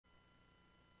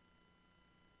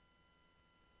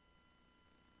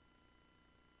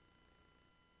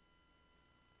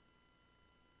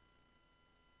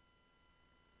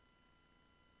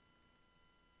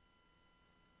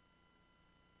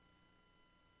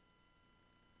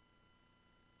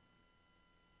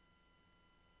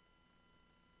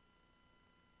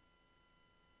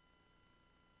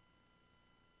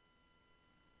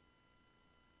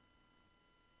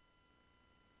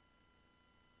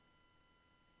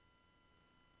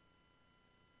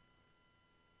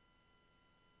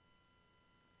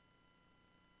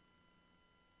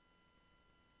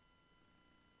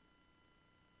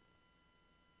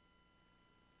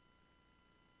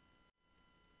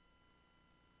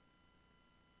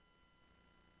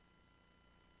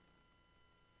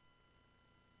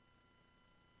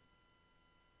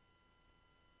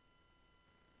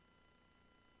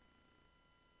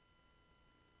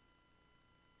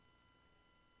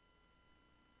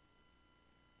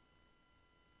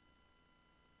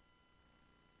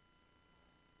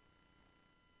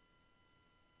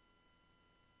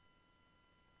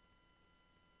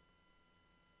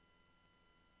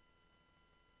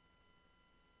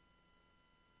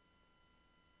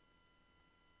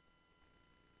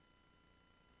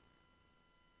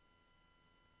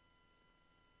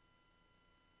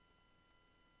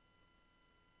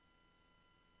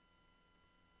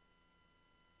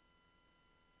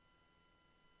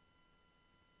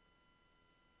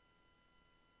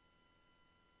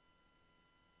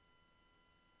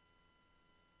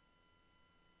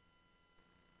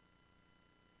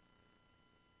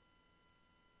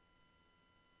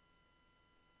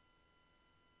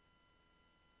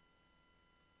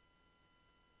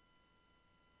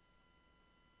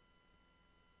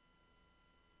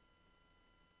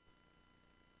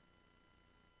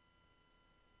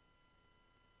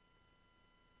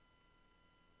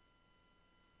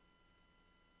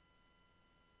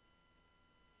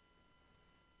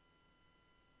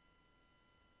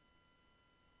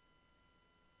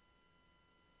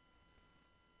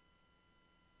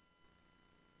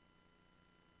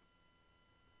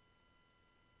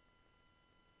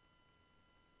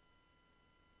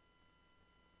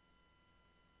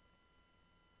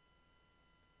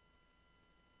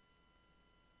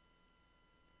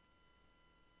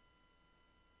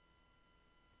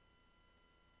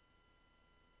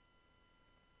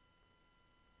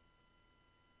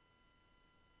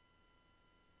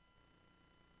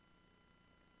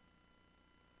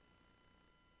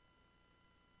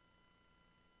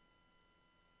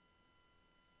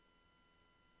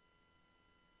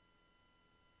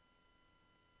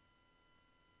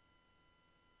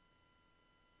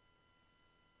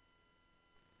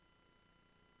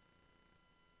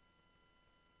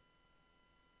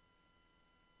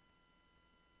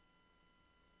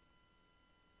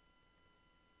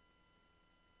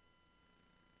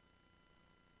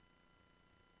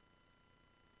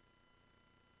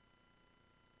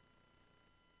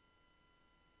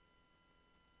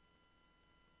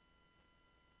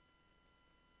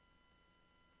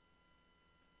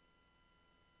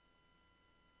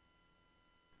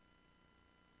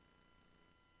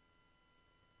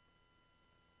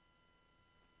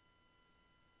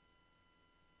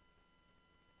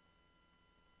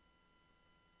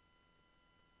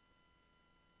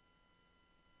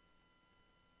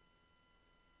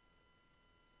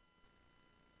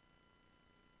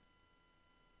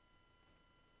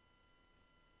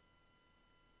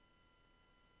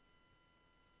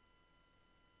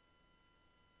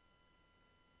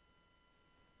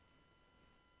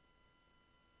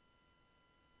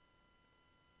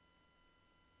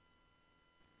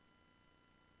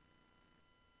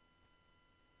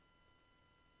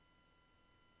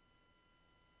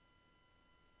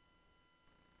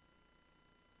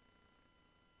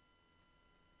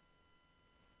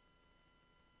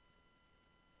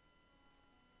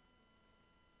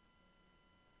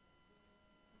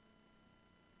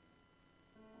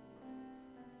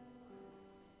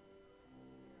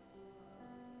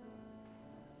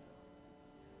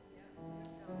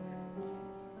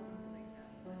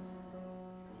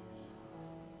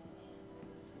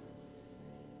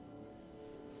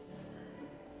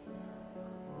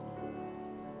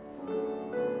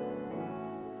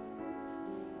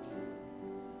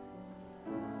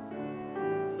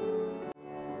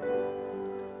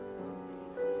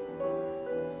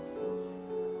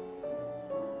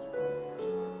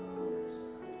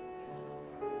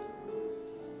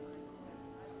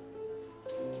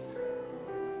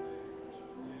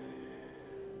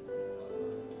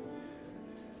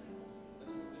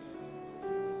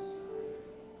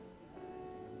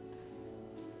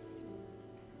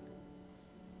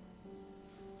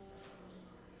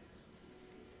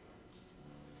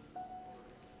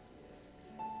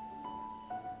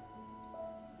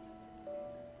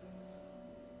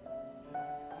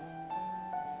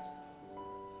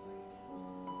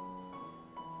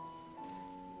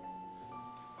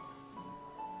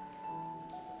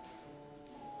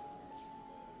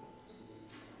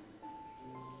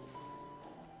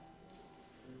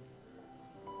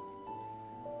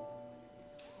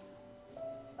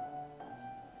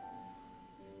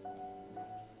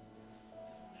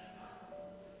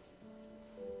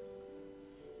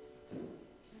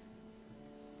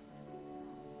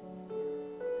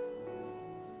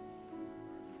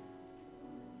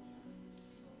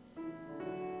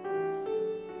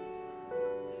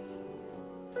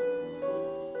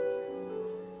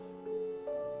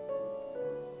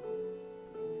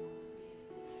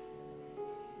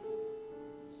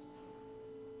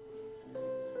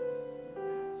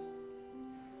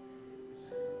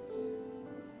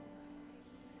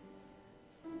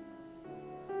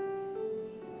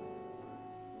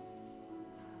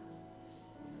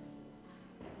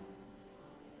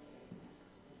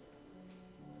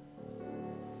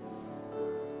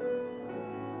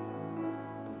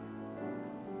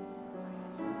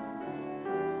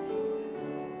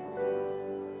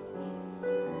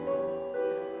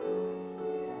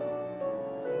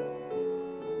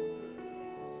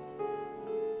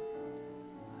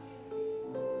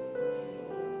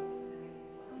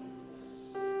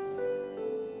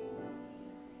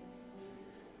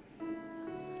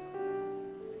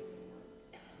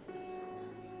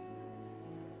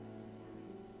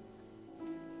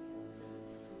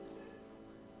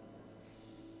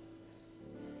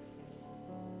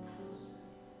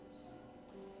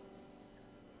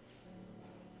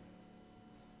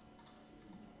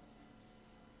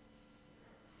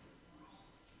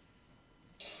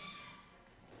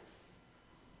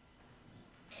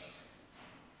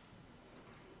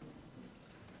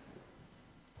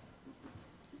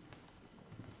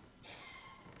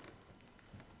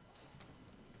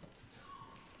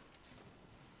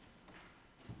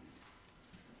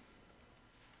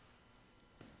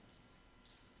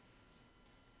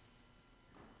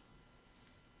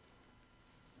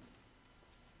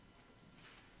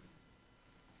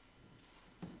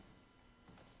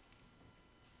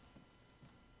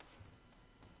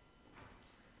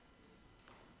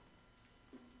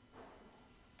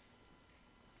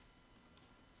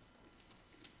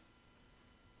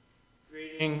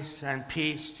Greetings and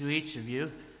peace to each of you.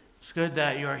 It's good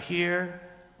that you're here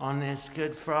on this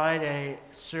Good Friday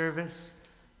service.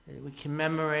 We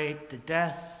commemorate the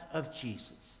death of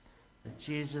Jesus. That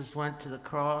Jesus went to the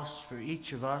cross for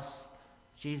each of us.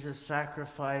 Jesus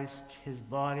sacrificed his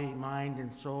body, mind,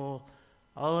 and soul,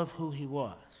 all of who he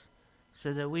was,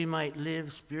 so that we might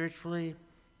live spiritually,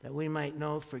 that we might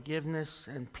know forgiveness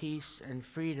and peace and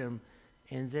freedom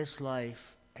in this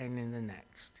life and in the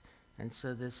next. And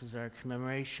so this is our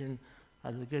commemoration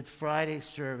of the Good Friday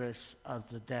service of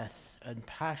the death and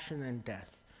passion and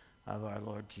death of our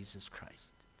Lord Jesus Christ.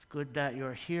 It's good that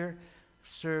you're here.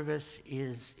 Service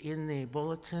is in the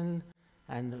bulletin,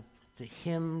 and the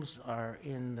hymns are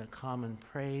in the common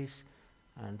praise,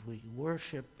 and we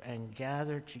worship and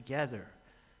gather together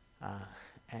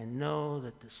and know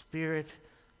that the Spirit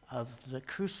of the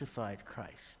crucified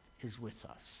Christ is with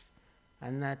us.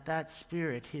 And that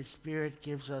Spirit, his Spirit,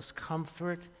 gives us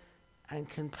comfort and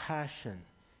compassion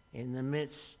in the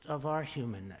midst of our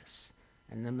humanness,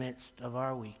 in the midst of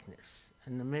our weakness,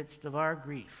 in the midst of our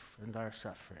grief and our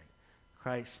suffering.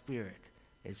 Christ's Spirit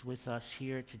is with us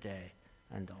here today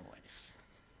and always.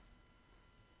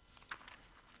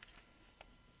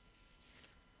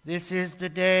 This is the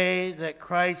day that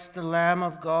Christ, the Lamb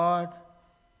of God,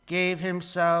 gave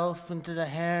himself into the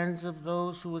hands of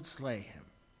those who would slay him.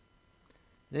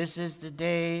 This is the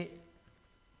day,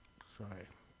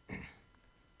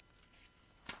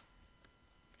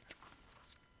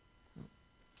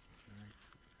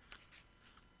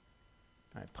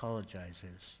 I apologize,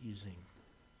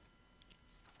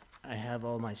 I have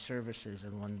all my services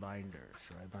in one binder,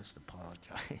 so I must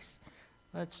apologize.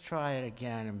 Let's try it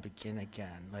again and begin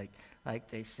again. Like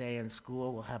they say in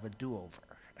school, we'll have a do-over.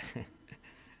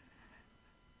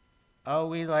 Oh,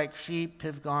 we like sheep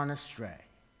have gone astray.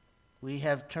 We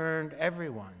have turned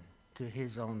everyone to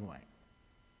his own way.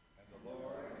 And the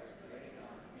Lord has laid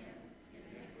on him the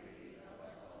iniquity of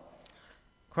us all.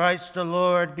 Christ the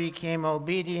Lord became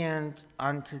obedient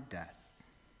unto death.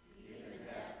 Even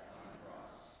death on the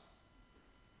cross.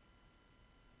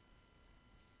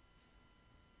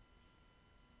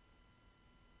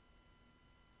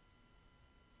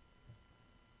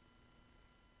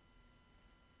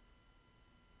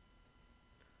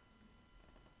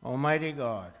 Almighty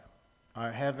God,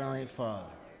 our Heavenly Father,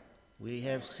 we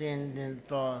have sinned in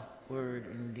thought, word,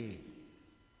 and deed.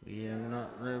 We have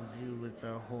not loved you with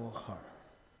our whole heart.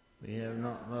 We have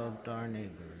not loved our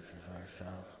neighbors as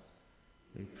ourselves.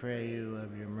 We pray you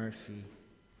of your mercy,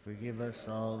 forgive us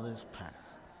all this past,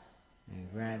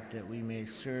 and grant that we may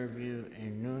serve you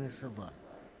in newness of life,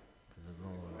 to the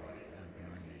glory of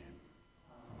your name.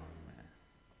 Amen.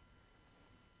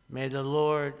 May the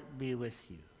Lord be with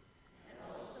you.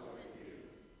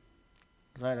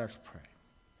 Let us pray.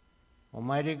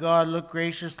 Almighty God, look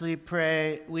graciously,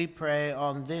 we pray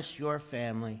on this your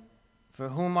family, for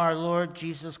whom our Lord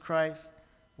Jesus Christ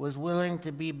was willing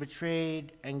to be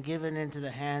betrayed and given into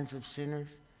the hands of sinners,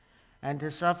 and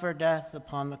to suffer death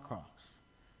upon the cross,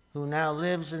 who now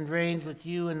lives and reigns with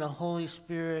you in the Holy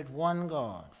Spirit, one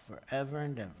God, forever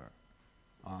and ever.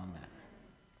 Amen.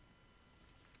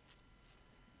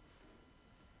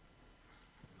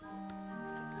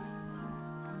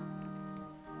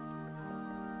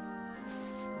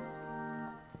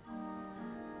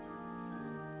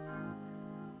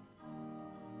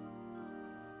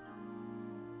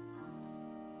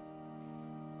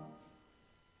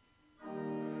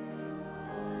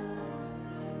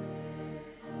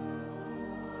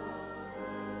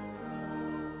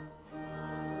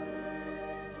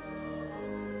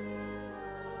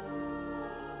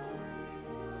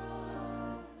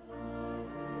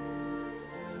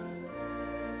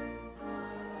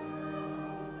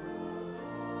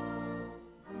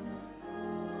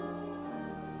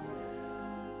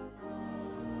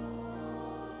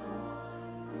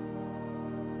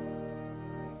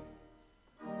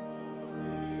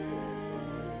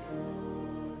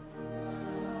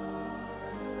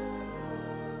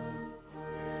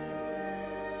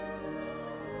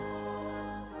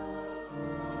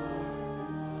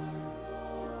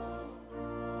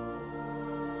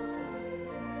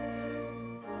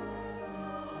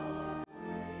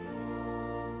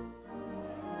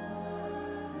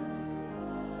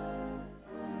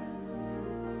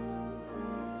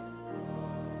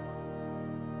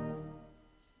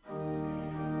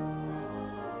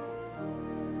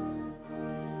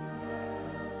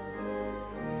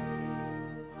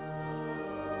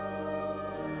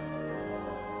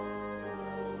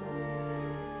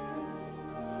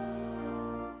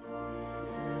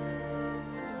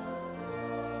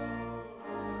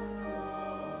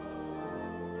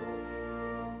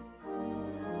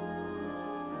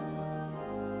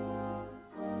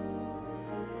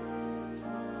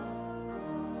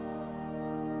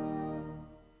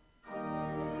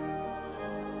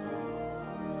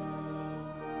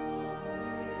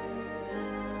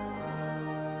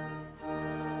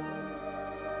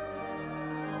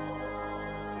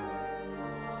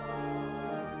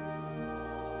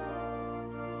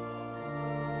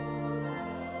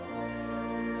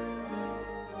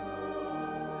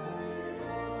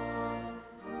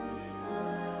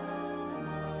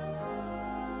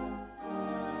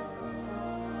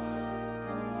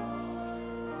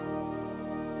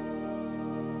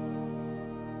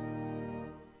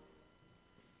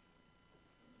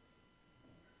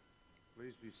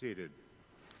 Be seated.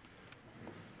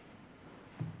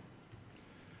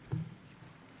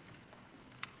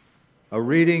 A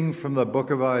reading from the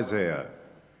book of Isaiah.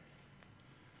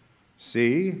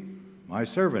 See, my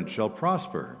servant shall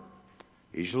prosper.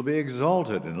 He shall be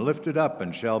exalted and lifted up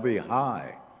and shall be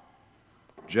high.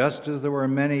 Just as there were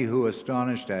many who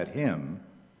astonished at him,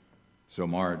 so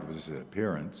marred was his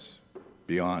appearance,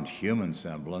 beyond human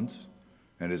semblance,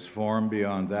 and his form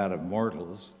beyond that of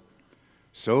mortals,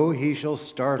 so he shall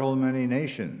startle many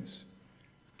nations.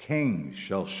 Kings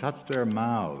shall shut their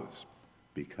mouths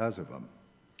because of him.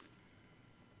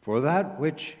 For that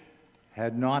which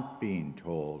had not been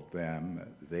told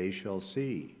them they shall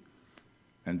see,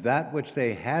 and that which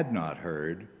they had not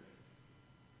heard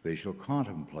they shall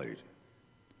contemplate.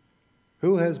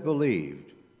 Who has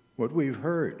believed what we've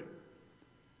heard?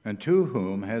 And to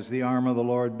whom has the arm of the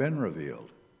Lord been revealed?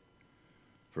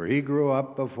 For he grew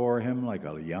up before him like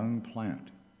a young plant,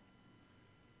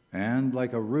 and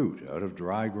like a root out of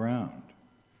dry ground.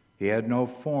 He had no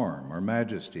form or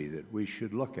majesty that we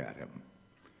should look at him,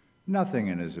 nothing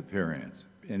in his appearance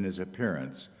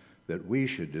that we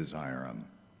should desire him.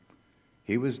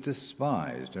 He was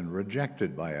despised and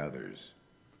rejected by others,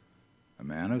 a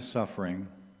man of suffering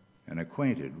and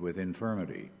acquainted with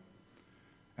infirmity.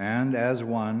 And as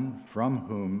one from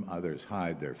whom others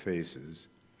hide their faces,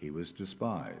 he was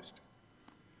despised,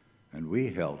 and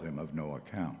we held him of no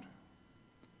account.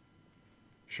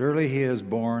 Surely he has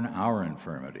borne our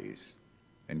infirmities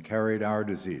and carried our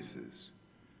diseases,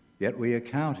 yet we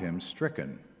account him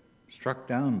stricken, struck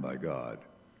down by God,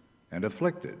 and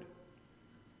afflicted.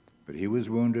 But he was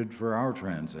wounded for our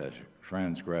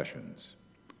transgressions,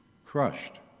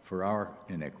 crushed for our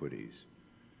iniquities.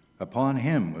 Upon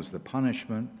him was the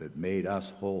punishment that made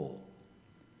us whole,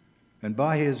 and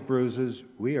by his bruises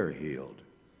we are healed.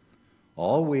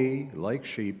 All we, like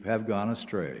sheep, have gone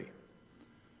astray.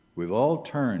 We've all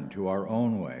turned to our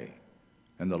own way,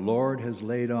 and the Lord has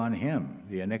laid on him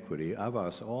the iniquity of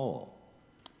us all.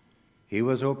 He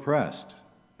was oppressed,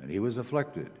 and he was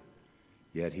afflicted,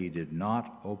 yet he did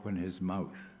not open his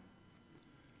mouth.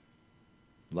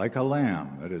 Like a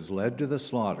lamb that is led to the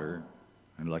slaughter,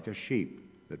 and like a sheep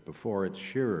that before its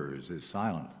shearers is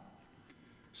silent,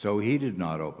 so he did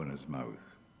not open his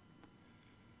mouth.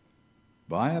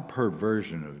 By a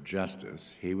perversion of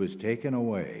justice he was taken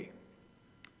away.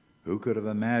 Who could have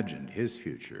imagined his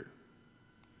future?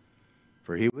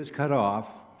 For he was cut off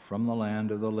from the land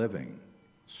of the living,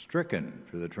 stricken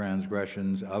for the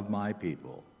transgressions of my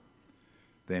people.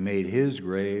 They made his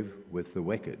grave with the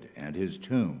wicked and his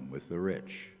tomb with the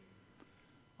rich,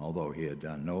 although he had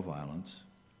done no violence,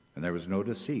 and there was no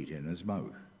deceit in his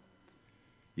mouth.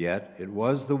 Yet it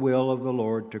was the will of the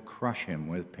Lord to crush him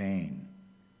with pain.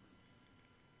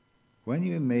 When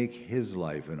you make his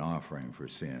life an offering for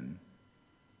sin,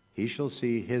 he shall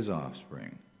see his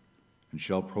offspring, and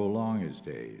shall prolong his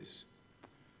days.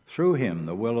 Through him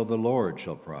the will of the Lord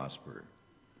shall prosper.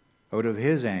 Out of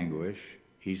his anguish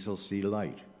he shall see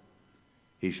light.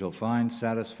 He shall find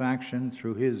satisfaction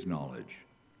through his knowledge.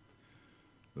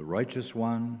 The righteous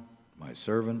one, my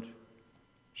servant,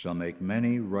 shall make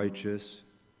many righteous,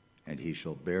 and he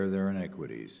shall bear their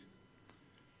iniquities.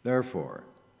 Therefore,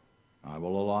 I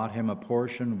will allot him a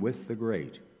portion with the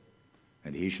great,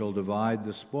 and he shall divide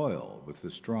the spoil with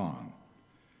the strong,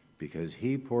 because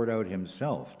he poured out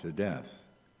himself to death,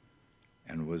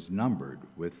 and was numbered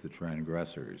with the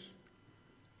transgressors.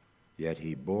 Yet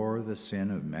he bore the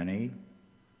sin of many,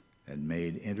 and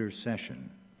made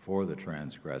intercession for the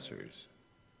transgressors.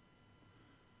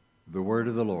 The word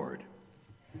of the Lord.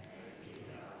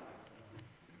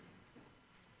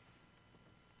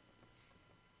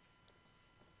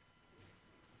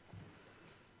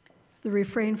 The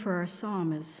refrain for our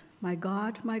psalm is, my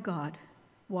God,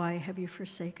 why have you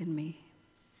forsaken me?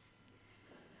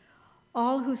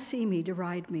 All who see me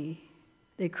deride me.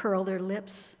 They curl their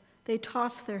lips, they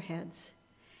toss their heads.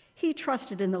 He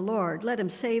trusted in the Lord. Let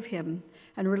him save him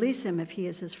and release him if he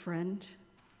is his friend.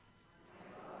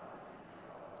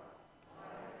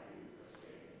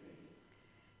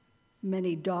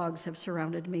 Many dogs have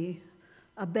surrounded me.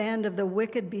 A band of the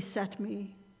wicked beset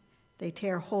me. They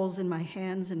tear holes in my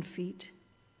hands and feet.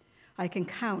 I can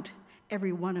count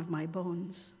every one of my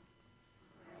bones.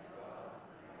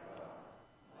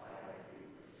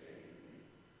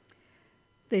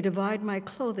 They divide my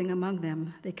clothing among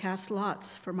them. They cast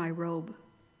lots for my robe.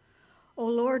 O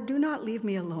Lord, do not leave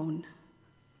me alone.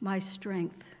 My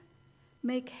strength,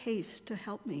 make haste to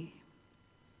help me.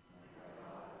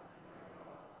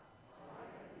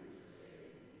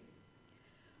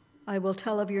 I will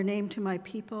tell of your name to my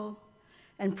people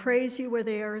and praise you where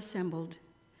they are assembled.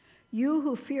 You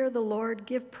who fear the Lord,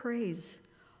 give praise.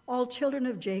 All children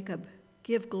of Jacob,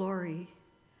 give glory.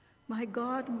 My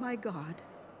God,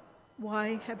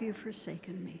 why have you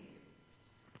forsaken me?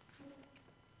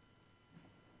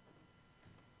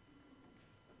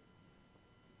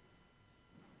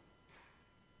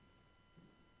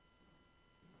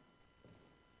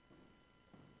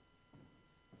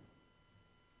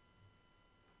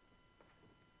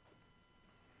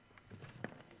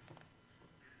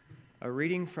 A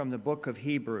reading from the book of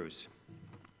Hebrews.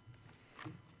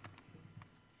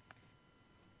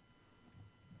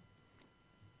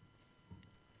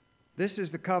 This is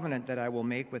the covenant that I will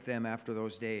make with them after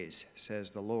those days,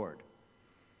 says the Lord.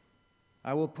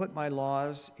 I will put my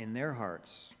laws in their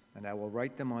hearts, and I will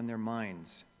write them on their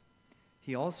minds.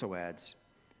 He also adds,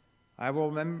 I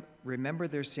will remember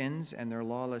their sins and their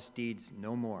lawless deeds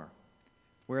no more.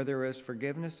 Where there is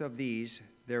forgiveness of these,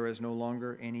 there is no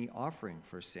longer any offering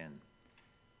for sin.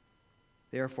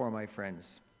 Therefore, my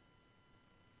friends,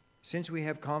 since we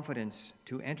have confidence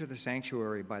to enter the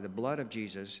sanctuary by the blood of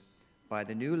Jesus, by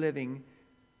the new living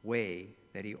way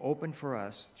that he opened for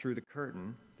us through the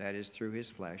curtain, that is, through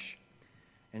his flesh,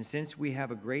 and since we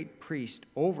have a great priest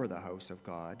over the house of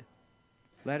God,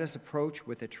 let us approach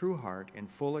with a true heart in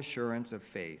full assurance of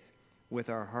faith, with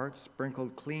our hearts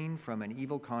sprinkled clean from an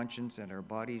evil conscience and our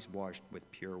bodies washed with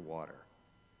pure water.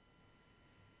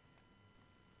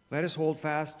 Let us hold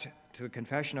fast to the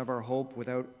confession of our hope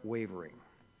without wavering.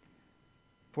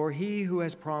 For he who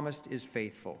has promised is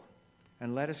faithful,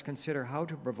 and let us consider how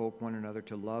to provoke one another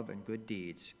to love and good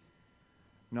deeds,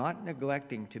 not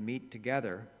neglecting to meet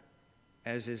together,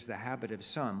 as is the habit of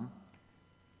some,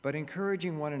 but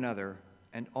encouraging one another,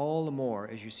 and all the more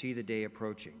as you see the day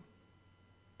approaching.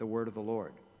 The word of the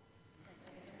Lord.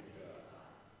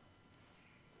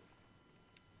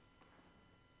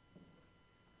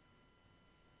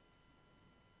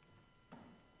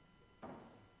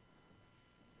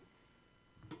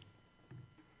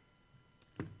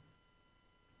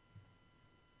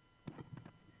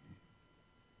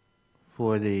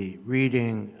 For the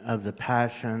reading of the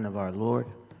Passion of our Lord,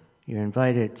 you're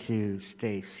invited to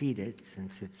stay seated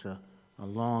since it's a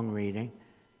long reading.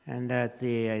 And at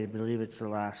I believe it's the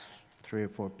last 3 or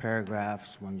 4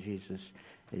 paragraphs when Jesus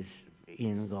is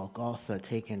in Golgotha,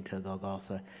 taken to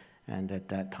Golgotha, and at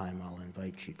that time I'll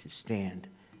invite you to stand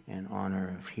in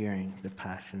honor of hearing the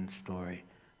Passion story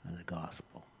of the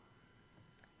Gospel.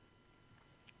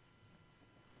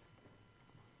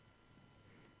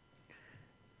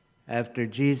 After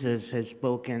Jesus had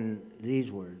spoken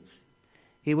these words,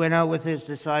 he went out with his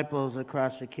disciples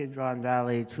across the Kidron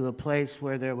Valley to a place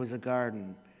where there was a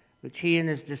garden, which he and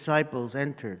his disciples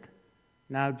entered.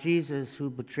 Now Jesus, who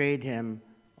betrayed him,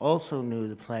 also knew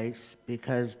the place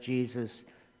because Jesus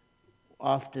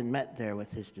often met there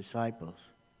with his disciples.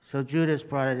 So Judas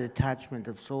brought a detachment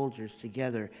of soldiers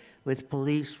together with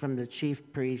police from the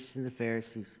chief priests and the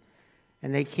Pharisees.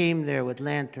 And they came there with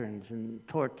lanterns and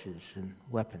torches and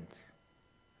weapons.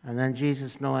 And then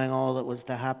Jesus, knowing all that was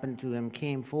to happen to him,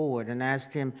 came forward and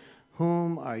asked him,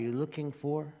 "Whom are you looking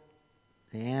for?"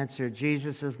 They answered,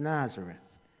 "Jesus of Nazareth."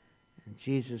 And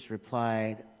Jesus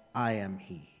replied, "I am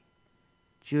he."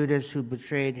 Judas, who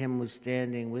betrayed him, was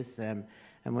standing with them.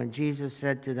 And when Jesus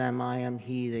said to them, "I am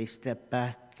he," they stepped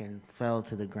back and fell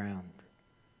to the ground.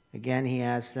 Again he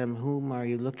asked them, "Whom are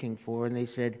you looking for?" And they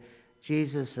said,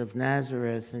 "Jesus of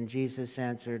Nazareth." And Jesus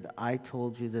answered, "I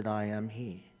told you that I am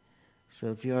he. So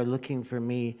if you are looking for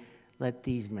me, let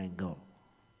these men go."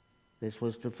 This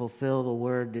was to fulfill the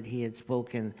word that he had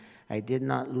spoken, "I did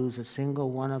not lose a single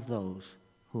one of those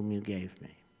whom you gave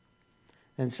me."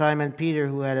 Then Simon Peter,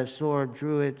 who had a sword,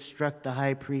 drew it, struck the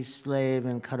high priest's slave,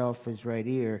 and cut off his right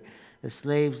ear. The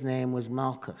slave's name was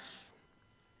Malchus.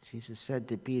 Jesus said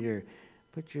to Peter,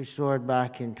 "Put your sword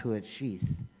back into its sheath.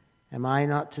 Am I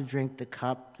not to drink the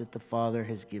cup that the Father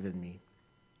has given me?"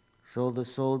 So the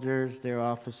soldiers, their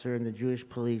officer, and the Jewish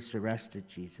police arrested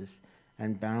Jesus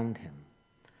and bound him.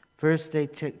 First they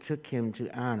took him to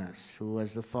Annas, who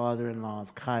was the father-in-law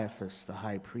of Caiaphas, the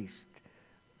high priest,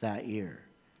 that year.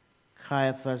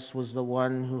 Caiaphas was the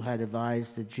one who had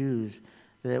advised the Jews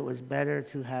that it was better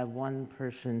to have one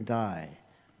person die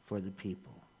for the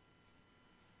people.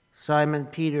 Simon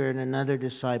Peter and another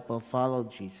disciple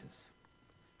followed Jesus.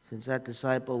 Since that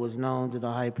disciple was known to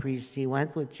the high priest, he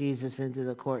went with Jesus into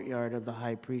the courtyard of the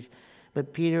high priest.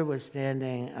 But Peter was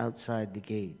standing outside the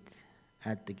gate,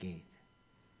 at the gate.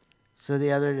 So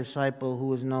the other disciple, who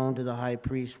was known to the high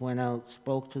priest, went out,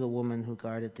 spoke to the woman who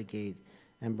guarded the gate,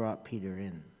 and brought Peter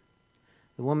in.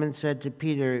 The woman said to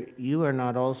Peter, "You are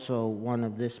not also one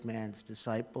of this man's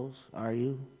disciples, are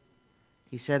you?"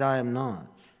 He said, "I am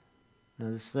not." Now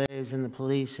the slaves and the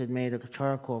police had made a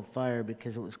charcoal fire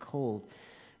because it was cold,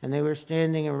 and they were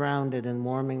standing around it and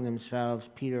warming themselves.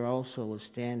 Peter also was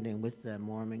standing with them,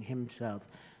 warming himself.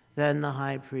 Then the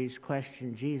high priest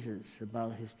questioned Jesus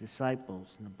about his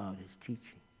disciples and about his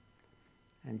teaching.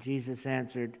 And Jesus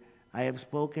answered, I have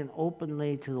spoken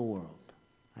openly to the world.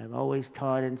 I have always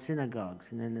taught in synagogues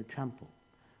and in the temple,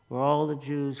 where all the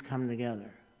Jews come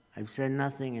together. I've said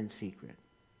nothing in secret.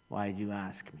 Why do you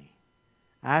ask me?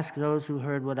 Ask those who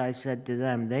heard what I said to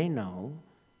them. They know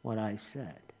what I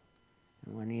said.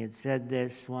 And when he had said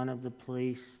this, one of the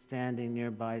police standing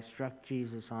nearby struck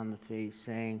Jesus on the face,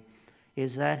 saying,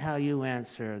 Is that how you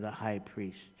answer the high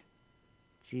priest?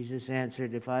 Jesus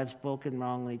answered, If I've spoken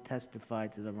wrongly, testify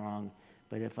to the wrong.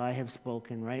 But if I have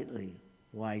spoken rightly,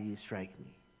 why do you strike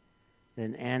me?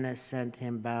 Then Annas sent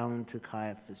him bound to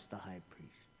Caiaphas the high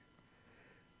priest.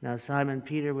 Now Simon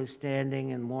Peter was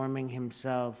standing and warming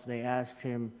himself. They asked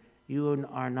him, You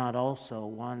are not also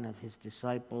one of his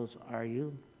disciples, are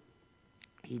you?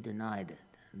 He denied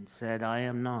it and said, I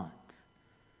am not.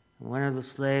 And one of the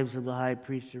slaves of the high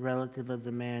priest, a relative of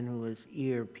the man whose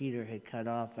ear Peter had cut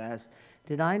off, asked,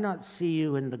 Did I not see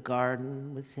you in the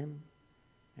garden with him?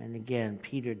 And again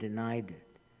Peter denied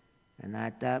it. And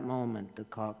at that moment the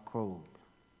cock crowed.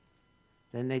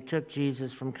 Then they took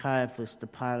Jesus from Caiaphas to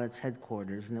Pilate's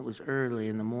headquarters, and it was early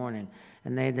in the morning,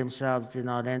 and they themselves did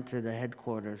not enter the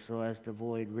headquarters so as to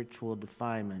avoid ritual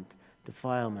defilement,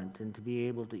 and to be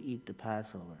able to eat the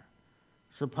Passover.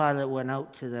 So Pilate went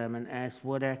out to them and asked,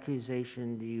 What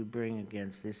accusation do you bring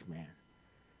against this man?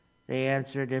 They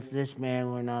answered, If this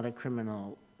man were not a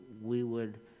criminal, we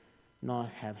would not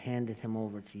have handed him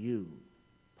over to you.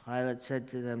 Pilate said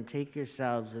to them, Take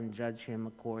yourselves and judge him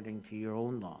according to your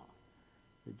own law.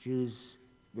 The Jews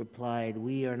replied,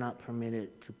 We are not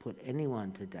permitted to put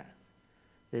anyone to death.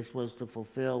 This was to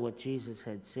fulfill what Jesus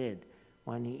had said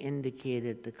when he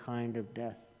indicated the kind of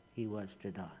death he was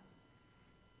to die.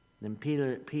 Then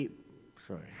Pilate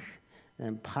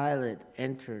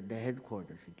entered the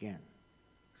headquarters again,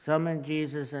 summoned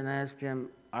Jesus and asked him,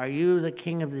 Are you the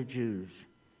king of the Jews?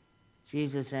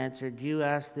 Jesus answered, Do you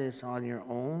ask this on your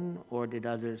own, or did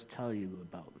others tell you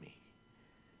about me?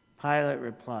 Pilate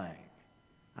replied,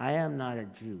 I am not a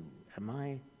Jew, am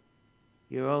I?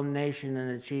 Your own nation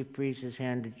and the chief priests has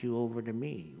handed you over to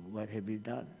me. What have you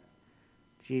done?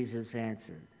 Jesus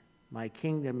answered, My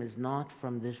kingdom is not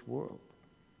from this world.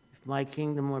 If my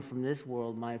kingdom were from this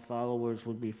world, my followers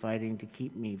would be fighting to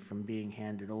keep me from being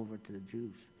handed over to the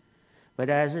Jews. But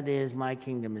as it is, my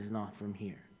kingdom is not from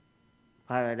here.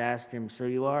 Pilate asked him, So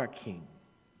you are a king?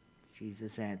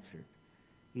 Jesus answered,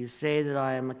 You say that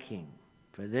I am a king.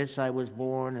 For this I was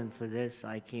born, and for this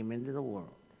I came into the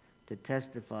world, to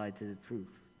testify to the truth.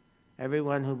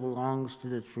 Everyone who belongs to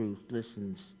the truth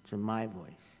listens to my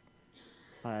voice.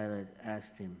 Pilate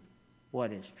asked him,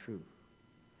 What is truth?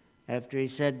 After he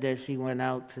said this, he went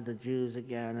out to the Jews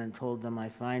again and told them, I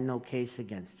find no case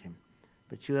against him.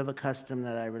 But you have a custom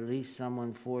that I release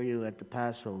someone for you at the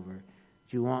Passover.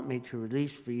 Do you want me to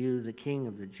release for you the king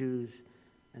of the Jews?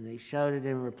 And they shouted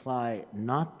in reply,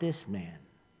 Not this man,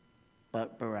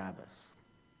 but Barabbas.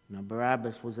 Now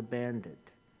Barabbas was a bandit.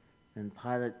 Then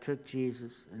Pilate took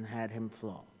Jesus and had him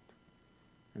flogged.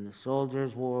 And the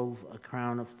soldiers wove a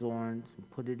crown of thorns and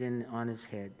put it on his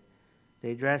head.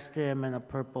 They dressed him in a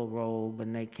purple robe,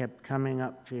 and they kept coming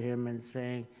up to him and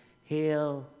saying,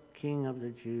 Hail, King of the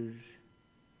Jews,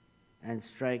 and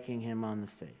striking him on the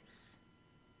face.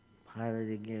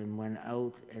 Pilate again went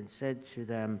out and said to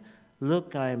them,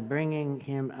 Look, I am bringing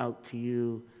him out to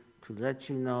you to let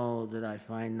you know that I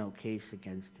find no case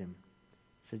against him.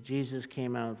 So Jesus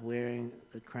came out wearing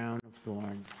the crown of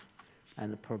thorns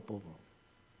and the purple robe.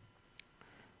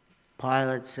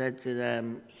 Pilate said to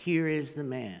them, Here is the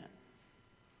man.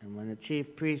 And when the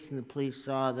chief priests and the police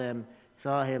saw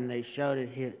him, they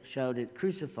shouted,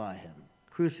 Crucify him,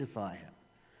 crucify him.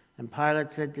 And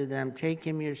Pilate said to them, Take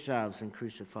him yourselves and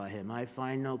crucify him. I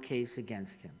find no case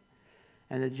against him.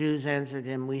 And the Jews answered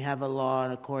him, We have a law,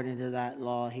 and according to that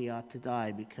law he ought to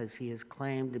die, because he has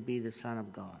claimed to be the Son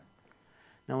of God.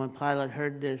 Now when Pilate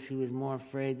heard this, he was more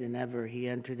afraid than ever. He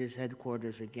entered his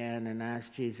headquarters again and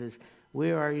asked Jesus,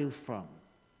 Where are you from?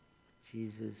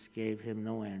 Jesus gave him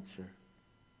no answer.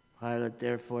 Pilate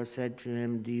therefore said to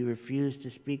him, Do you refuse to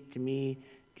speak to me?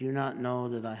 Do you not know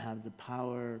that I have the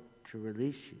power to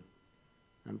release you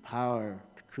and power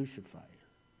to crucify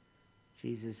you?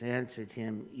 Jesus answered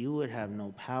him, You would have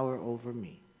no power over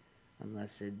me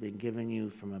unless it had been given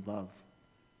you from above.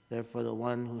 Therefore the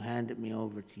one who handed me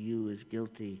over to you is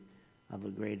guilty of a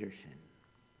greater sin.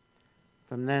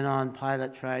 From then on,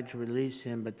 Pilate tried to release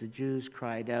him, but the Jews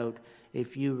cried out,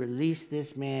 if you release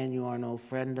this man, you are no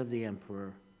friend of the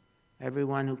emperor.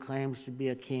 Everyone who claims to be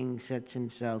a king sets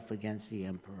himself against the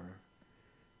emperor."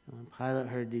 And when Pilate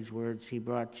heard these words, he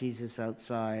brought Jesus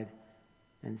outside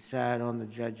and sat on the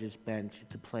judge's bench at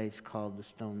the place called the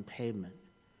Stone Pavement,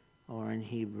 or in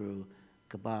Hebrew,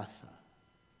 Gabbatha.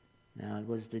 Now it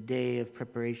was the day of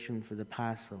preparation for the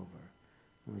Passover.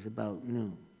 It was about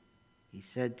noon. He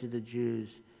said to the Jews,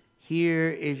 "Here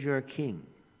is your king."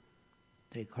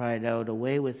 They cried out,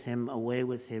 "Away with him, away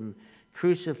with him,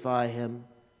 crucify him."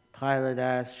 Pilate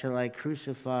asked, "Shall I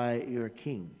crucify your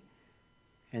king?"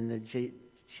 And the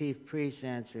chief priests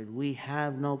answered, "We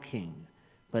have no king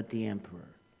but the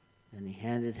emperor." And he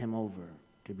handed him over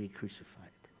to be crucified.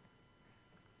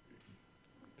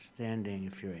 Standing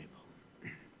if you're able.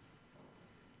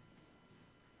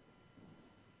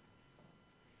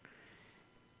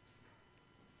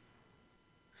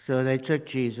 So they took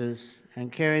Jesus,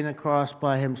 and carrying the cross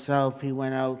by himself, he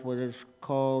went out to what is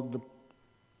called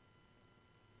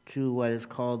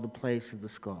the place of the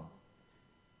skull,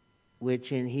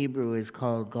 which in Hebrew is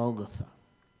called Golgotha.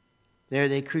 There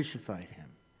they crucified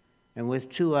him, and with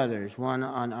two others, one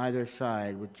on either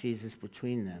side, with Jesus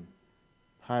between them.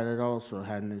 Pilate also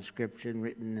had an inscription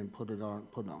written and put it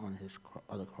on his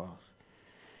other cross.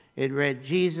 It read,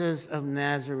 "Jesus of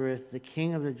Nazareth, the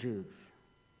King of the Jews."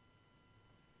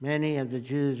 Many of the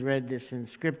Jews read this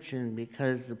inscription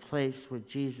because the place where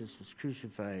Jesus was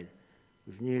crucified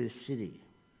was near the city,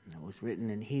 and it was written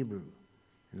in Hebrew,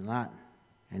 in Latin,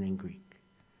 and in Greek.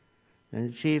 Then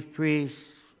the chief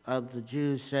priests of the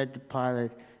Jews said to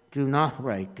Pilate, "Do not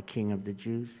write the King of the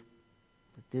Jews."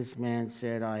 But this man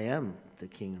said, "I am the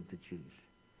King of the Jews."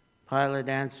 Pilate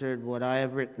answered, "What I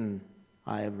have written,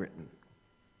 I have written."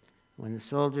 When the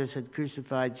soldiers had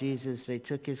crucified Jesus, they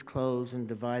took his clothes and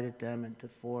divided them into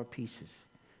 4 pieces,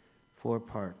 4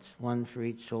 parts, one for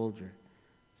each soldier.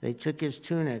 They took his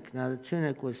tunic. Now the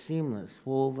tunic was seamless,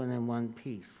 woven in one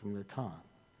piece from the top.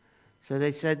 So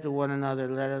they said to one another,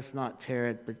 "Let us not tear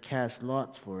it, but cast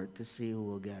lots for it to see who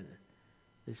will get it."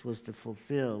 This was to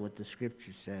fulfill what the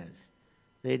scripture says.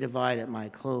 They divided my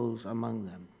clothes among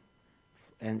them,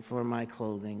 and for my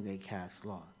clothing they cast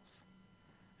lots.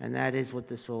 And that is what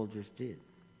the soldiers did.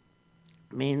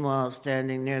 Meanwhile,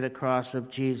 standing near the cross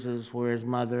of Jesus were his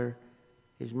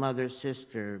mother's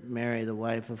sister, Mary, the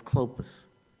wife of Clopas,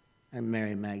 and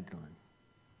Mary Magdalene.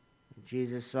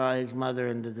 Jesus saw his mother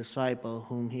and the disciple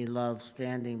whom he loved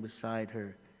standing beside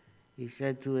her. He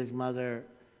said to his mother,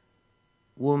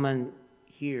 "Woman,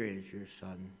 here is your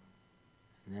son."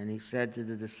 And then he said to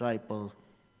the disciple,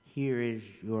 "Here is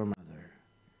your mother."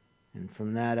 And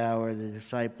from that hour, the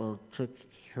disciple took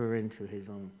her into his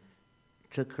own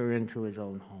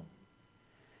home.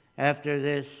 After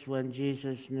this, when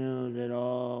Jesus knew that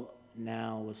all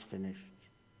now was finished,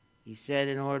 he said,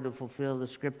 in order to fulfill the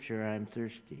scripture, "I am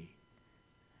thirsty."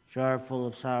 A jar full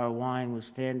of sour wine was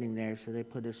standing there, so they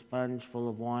put a sponge full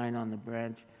of wine on the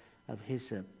branch of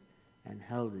hyssop and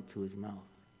held it to his mouth.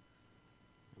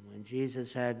 And when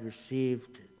Jesus had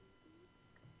received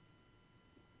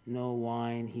no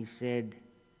wine, he said,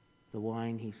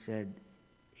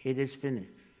 "It is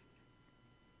finished."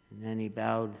 And then he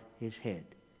bowed his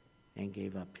head and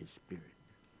gave up his spirit.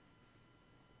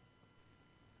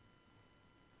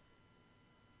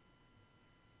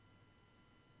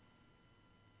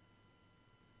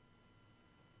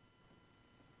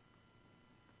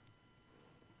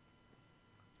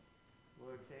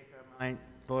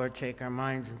 Lord, take our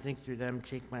minds and think through them.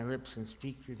 Take my lips and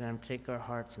speak through them. Take our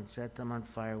hearts and set them on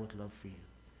fire with love for you.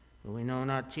 What we know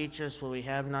not, teach us. What we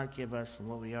have not, give us. And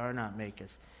what we are not, make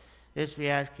us. This we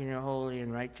ask in your holy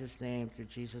and righteous name, through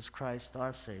Jesus Christ,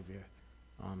 our Savior.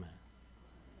 Amen.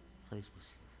 Please be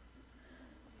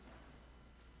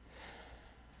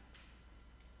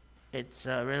seated. It's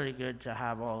really good to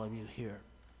have all of you here.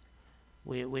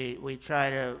 We try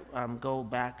to go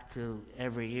back to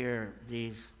every year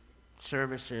these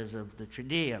services of the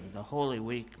Triduum, the Holy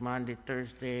Week, Monday,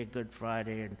 Thursday, Good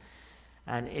Friday,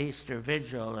 and Easter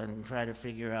Vigil, and try to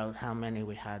figure out how many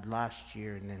we had last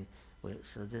year. And then,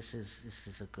 so this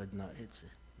is a good. It's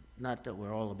not that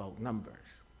we're all about numbers,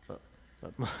 but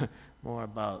more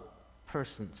about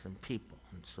persons and people.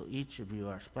 And so each of you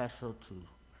are special to our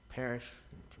parish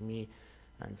and to me,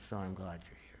 and so I'm glad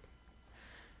you're here.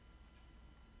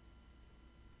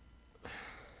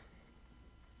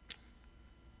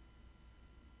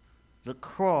 The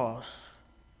cross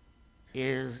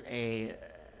was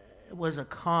a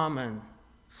common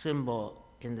symbol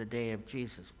in the day of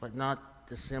Jesus, but not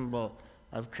the symbol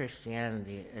of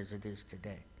Christianity as it is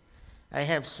today. I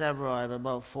have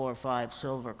about 4 or 5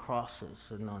 silver crosses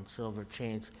and on silver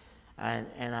chains.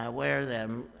 and I wear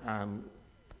them,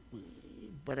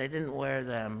 but I didn't wear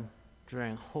them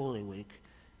during Holy Week.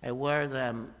 I wear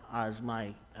them as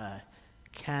my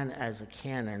as a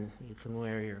canon. You can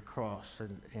wear your cross,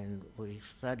 and we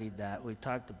studied that. We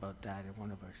talked about that in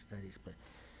one of our studies,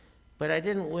 but I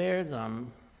didn't wear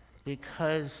them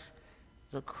because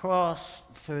the cross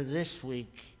for this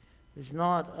week is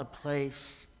not a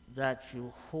place that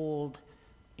you hold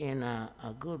in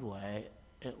a good way.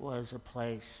 It was a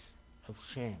place of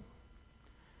shame.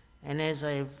 And as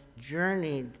I've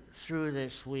journeyed through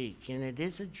this week, and it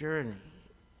is a journey,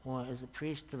 well, as a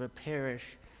priest of a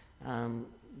parish,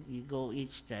 you go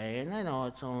each day, and I know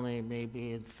it's only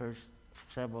maybe in the first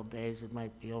several days it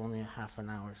might be only a half an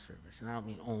hour service, and I don't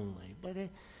mean only, but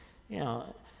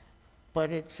but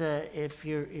it's if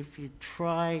you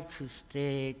try to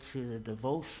stay to the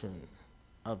devotion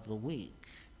of the week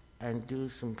and do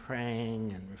some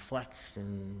praying and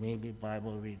reflection, maybe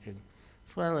Bible reading,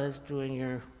 as well as doing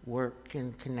your work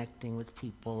and connecting with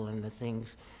people and the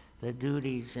things, the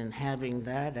duties, and having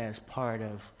that as part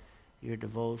of your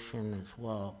devotion as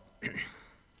well.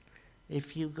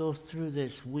 If you go through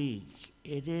this week,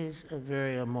 it is a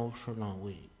very emotional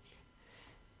week.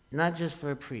 Not just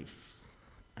for a priest.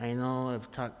 I know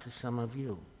I've talked to some of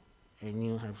you, and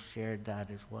you have shared that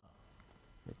as well,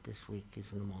 that this week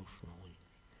is an emotional week.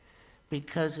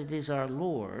 Because it is our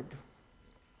Lord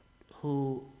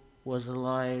who was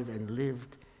alive and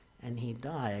lived, and he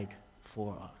died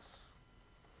for us.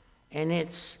 And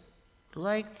it's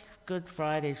like Good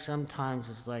Friday sometimes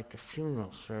is like a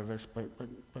funeral service,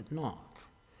 but not.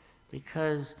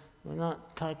 Because we're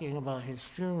not talking about his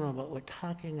funeral, but we're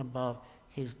talking about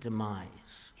his demise,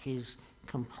 his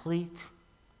complete,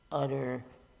 utter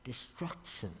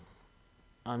destruction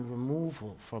and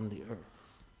removal from the earth.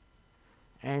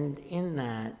 And in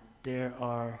that,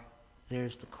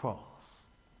 there's the cross,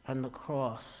 and the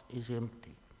cross is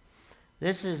empty.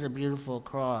 This is a beautiful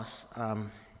cross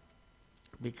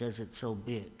because it's so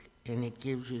big, and it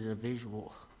gives you the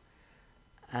visual.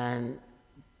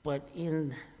 But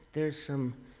there's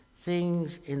some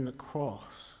things in the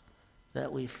cross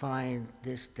that we find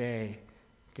this day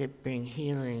that bring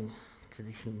healing to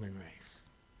the human race.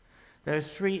 There are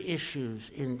three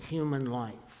issues in human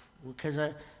life,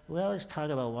 because we always talk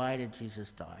about why did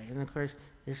Jesus die? And of course,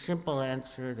 the simple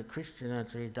answer, the Christian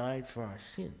answer, he died for our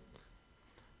sins.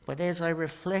 But as I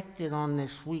reflected on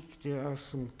this week, there are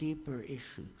some deeper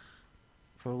issues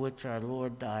for which our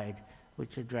Lord died,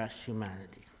 which address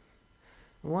humanity.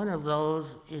 One of those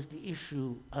is the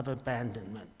issue of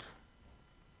abandonment.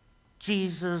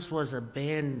 Jesus was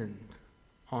abandoned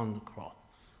on the cross.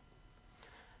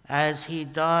 As he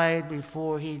died,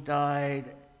 before he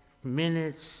died,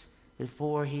 minutes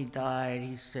before he died,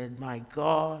 he said, my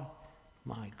God,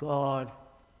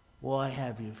 why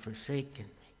have you forsaken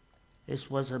me? This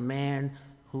was a man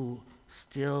who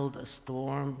stilled a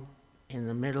storm in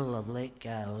the middle of Lake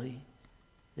Galilee.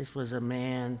 This was a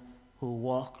man who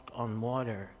walked on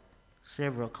water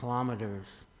several kilometers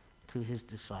to his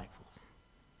disciples.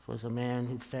 This was a man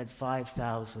who fed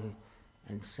 5,000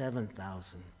 and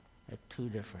 7,000 at 2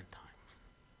 different times.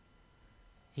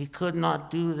 He could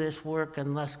not do this work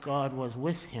unless God was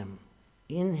with him,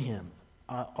 in him,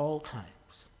 at all times.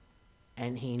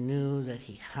 And he knew that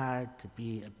he had to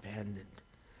be abandoned.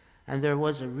 And there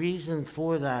was a reason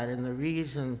for that, and the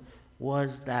reason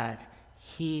was that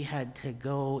he had to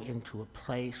go into a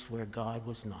place where God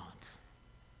was not.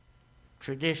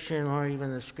 Tradition, or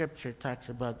even the scripture, talks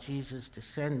about Jesus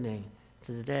descending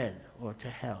to the dead or to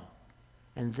hell.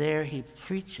 And there he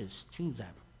preaches to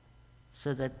them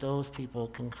so that those people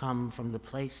can come from the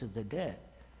place of the dead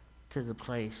to the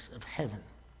place of heaven,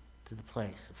 to the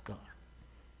place of God.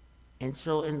 And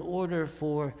so in order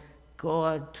for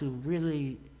God to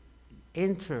really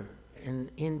enter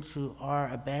into our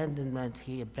abandonment,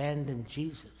 he abandoned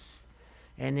Jesus.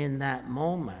 And in that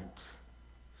moment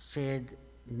said,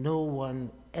 no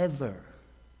one ever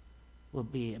will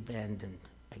be abandoned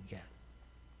again.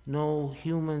 No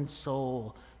human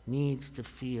soul needs to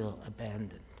feel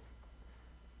abandoned.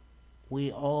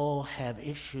 We all have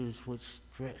issues which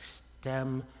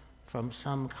stem from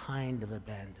some kind of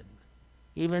abandonment.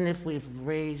 Even if we've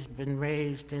been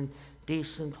raised in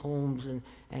decent homes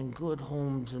and good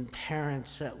homes and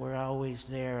parents that were always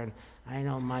there, and I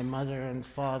know my mother and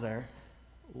father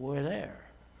were there,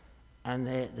 and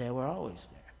they were always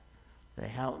there.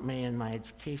 They helped me in my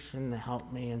education, they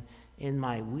helped me in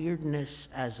my weirdness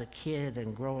as a kid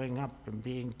and growing up and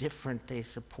being different. They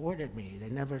supported me. They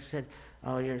never said,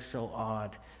 oh, you're so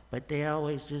odd, but they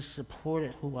always just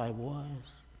supported who I was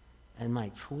and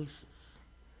my choices.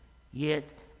 Yet,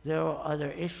 there are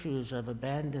other issues of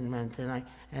abandonment,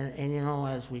 and you know,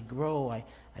 as we grow, I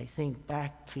think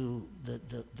back to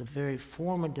the very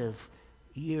formative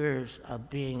years of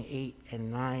being 8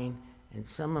 and 9, and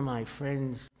some of my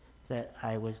friends that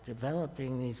I was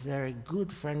developing these very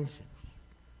good friendships,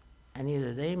 and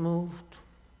either they moved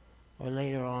or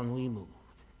later on we moved,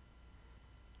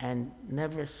 and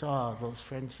never saw those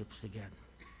friendships again.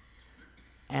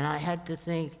 And I had to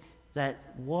think that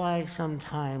why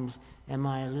sometimes am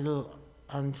I a little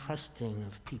untrusting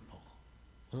of people?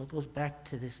 Well, it goes back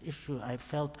to this issue. I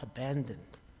felt abandoned.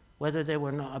 Whether they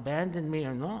were not abandoned me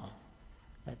or not,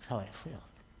 that's how I felt.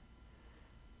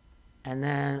 And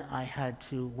then I had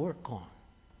to work on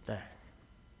that.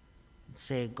 And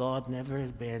say, God never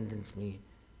abandons me,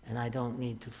 and I don't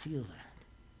need to feel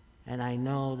that. And I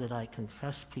know that I can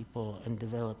trust people and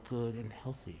develop good and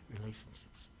healthy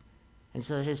relationships. And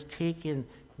so it has taken,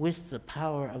 with the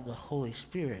power of the Holy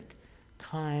Spirit,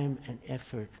 time and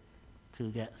effort to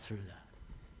get through that.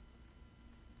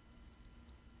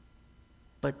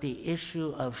 But the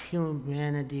issue of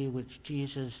humanity which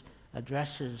Jesus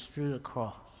addresses through the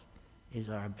cross is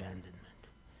our abandonment.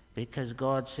 Because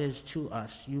God says to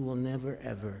us, you will never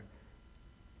ever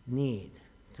need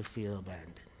to feel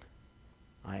abandoned.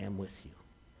 I am with you,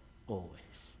 always.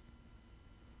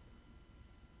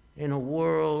 In a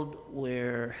world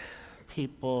where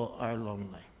people are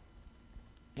lonely,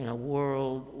 in a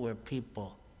world where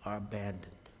people are abandoned,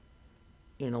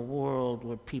 in a world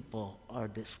where people are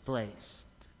displaced,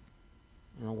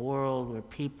 in a world where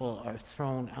people are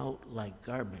thrown out like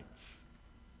garbage,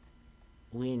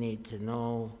 we need to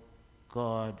know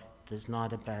God does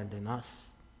not abandon us.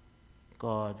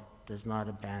 God does not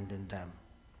abandon them.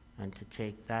 And to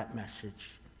take that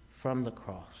message from the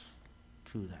cross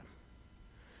to them.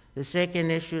 The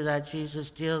second issue that Jesus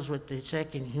deals with, the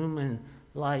second human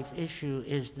life issue,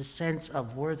 is the sense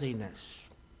of worthiness.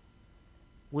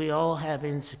 We all have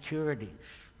insecurities.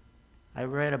 I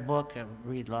read a book, I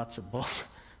read lots of books,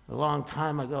 a long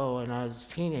time ago when I was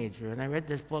a teenager, and I read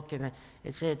this book and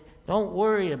it said, don't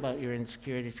worry about your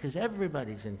insecurities because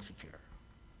everybody's insecure.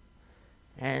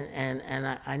 And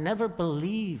I never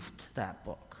believed that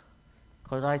book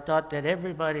because I thought that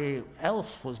everybody else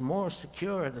was more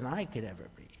secure than I could ever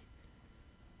be.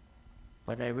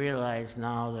 But I realize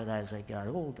now that as I got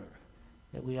older,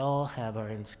 that we all have our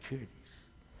insecurities.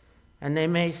 And they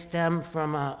may stem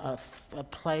from a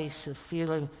place of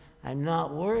feeling, I'm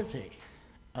not worthy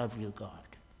of you, God.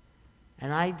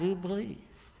 And I do believe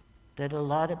that a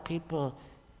lot of people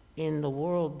in the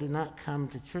world do not come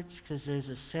to church because there's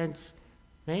a sense,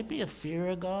 maybe a fear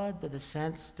of God, but a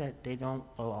sense that they don't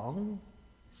belong,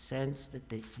 a sense that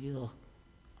they feel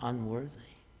unworthy.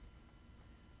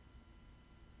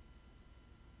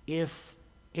 If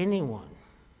anyone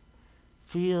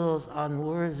feels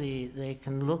unworthy, they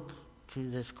can look to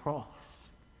this cross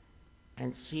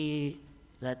and see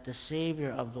that the Savior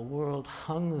of the world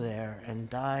hung there and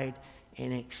died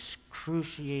in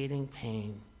excruciating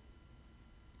pain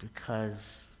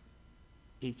because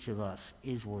each of us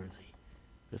is worthy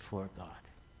before God.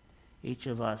 Each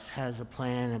of us has a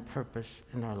plan and purpose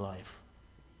in our life.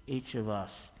 Each of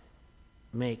us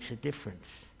makes a difference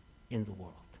in the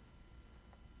world.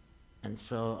 And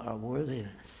so our worthiness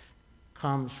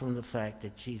comes from the fact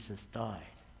that Jesus died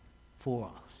for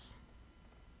us,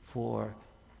 for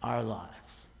our lives,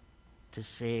 to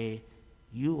say,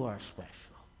 you are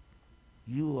special,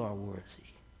 you are worthy,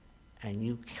 and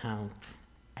you count,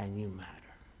 and you matter.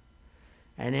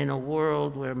 And in a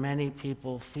world where many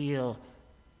people feel,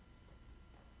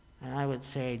 and I would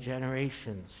say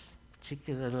generations,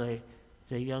 particularly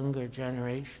the younger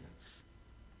generations,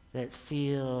 that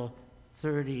feel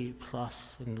 30 plus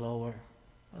and lower,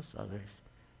 plus others,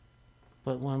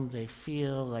 but when they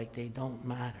feel like they don't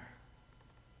matter,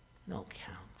 they don't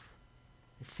count.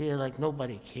 They feel like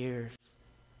nobody cares,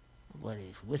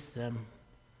 nobody's with them,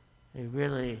 they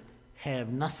really have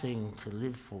nothing to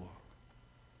live for.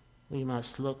 We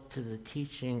must look to the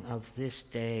teaching of this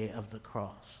day of the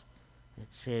cross. It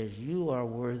says, you are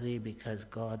worthy because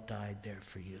God died there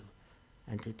for you.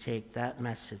 And to take that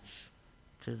message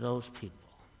to those people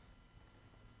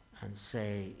and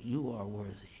say, you are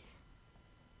worthy.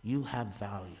 You have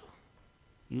value.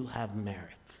 You have merit.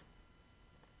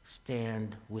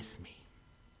 Stand with me.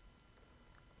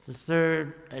 The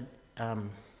third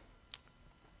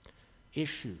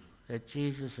issue that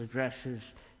Jesus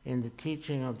addresses in the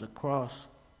teaching of the cross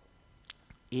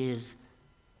is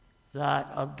that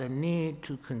of the need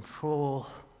to control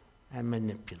and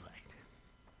manipulate.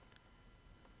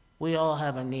 We all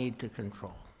have a need to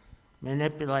control.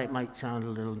 Manipulate might sound a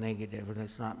little negative, and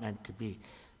it's not meant to be.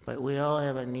 But we all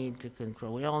have a need to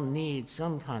control. We all need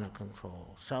some kind of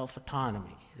control,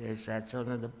 self-autonomy. That's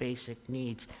one of the basic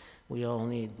needs we all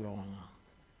need growing up.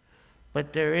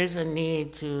 But there is a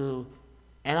need to,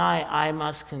 and I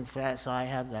must confess I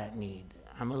have that need.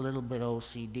 I'm a little bit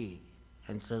OCD,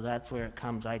 and so that's where it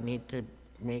comes. I need to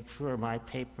make sure my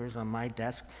papers on my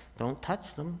desk, don't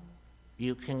touch them.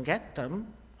 You can get them.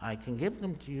 I can give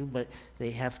them to you, but they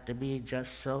have to be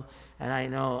just so. And I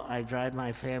know I drive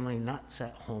my family nuts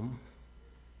at home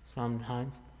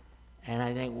sometimes. And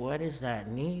I think, what is that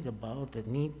need about, the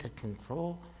need to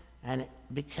control? And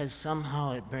because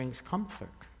somehow it brings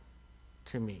comfort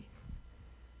to me.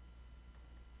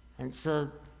 And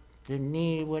so the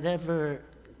need,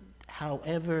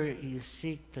 however you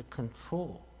seek to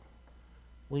control,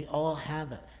 we all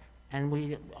have it. And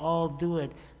we all do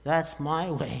it. That's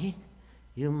my way.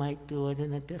 You might do it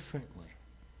in a different way.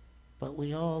 But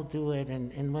we all do it,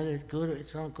 and whether it's good or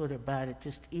it's not good or bad, it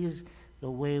just is the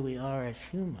way we are as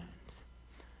humans.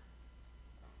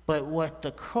 But what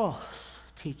the cross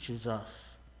teaches us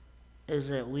is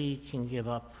that we can give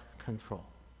up control.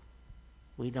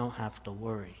 We don't have to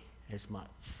worry as much.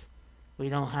 We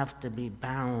don't have to be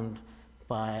bound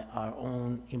by our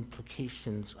own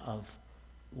implications of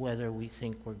whether we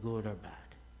think we're good or bad.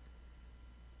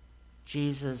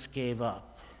 Jesus gave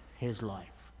up his life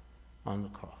on the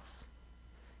cross.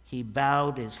 He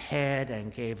bowed his head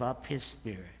and gave up his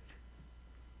spirit.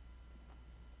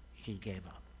 He gave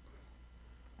up.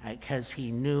 Because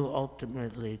he knew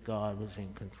ultimately God was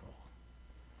in control.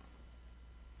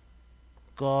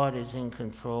 God is in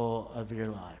control of your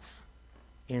life,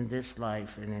 in this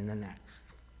life and in the next.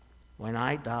 When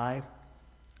I die,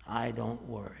 I don't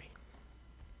worry.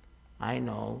 I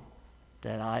know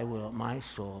that my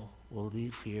soul will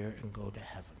leave here and go to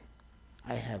heaven.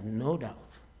 I have no doubt.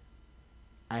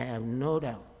 I have no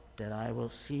doubt that I will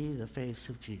see the face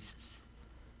of Jesus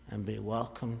and be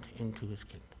welcomed into his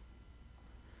kingdom.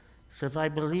 So if I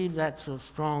believe that so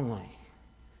strongly,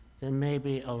 then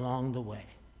maybe along the way,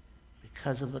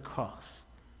 because of the cross,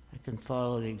 I can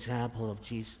follow the example of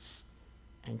Jesus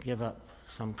and give up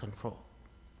some control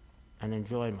and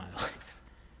enjoy my life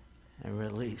and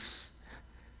release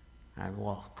and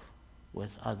walk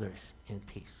with others in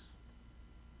peace.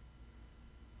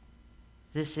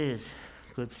 This is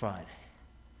Good Friday.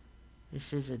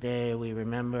 This is a day we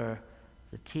remember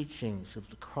the teachings of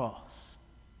the cross,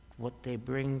 what they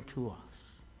bring to us.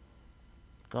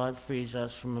 God frees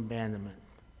us from abandonment.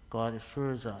 God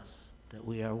assures us that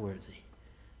we are worthy.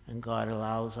 And God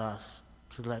allows us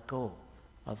to let go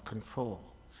of control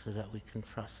so that we can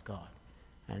trust God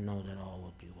and know that all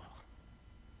will be well.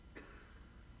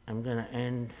 I'm going to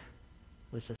end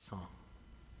with a song.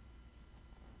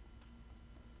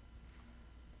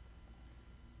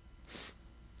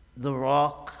 The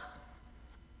rock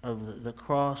of the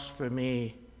cross for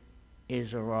me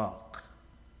is a rock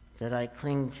that I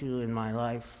cling to in my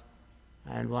life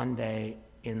and one day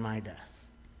in my death.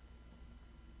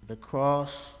 The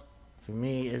cross for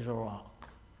me is a rock.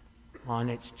 On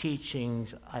its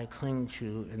teachings I cling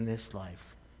to in this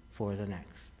life for the next.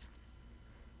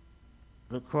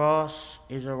 The cross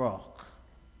is a rock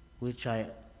which I,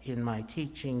 in my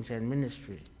teachings and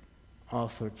ministry,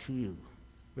 offer to you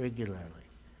regularly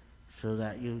so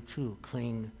that you too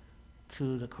cling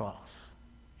to the cross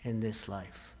in this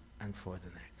life and for the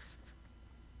next.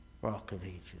 Rock of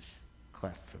Ages,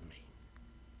 cleft for me.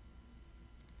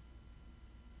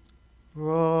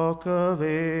 Rock of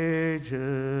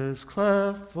Ages,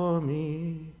 cleft for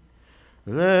me,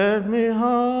 let me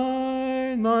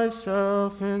hide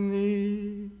myself in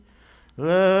thee.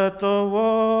 Let the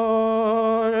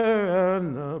water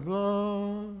and the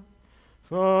blood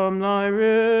from thy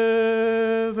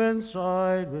riven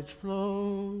side which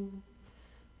flow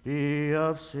be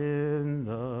of sin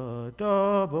the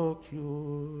double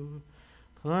cure.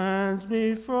 Cleanse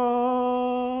me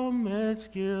from its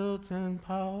guilt and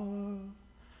power.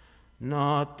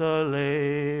 Not the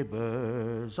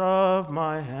labors of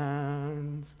my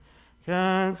hands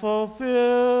can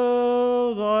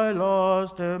fulfill thy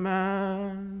law's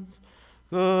demands.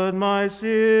 Could my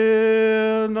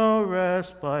sin no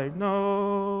respite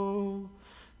know?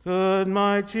 Could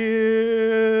my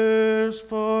tears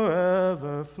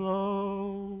forever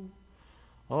flow?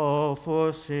 All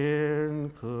for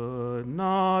sin could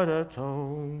not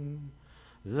atone.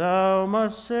 Thou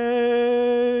must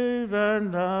save,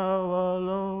 and thou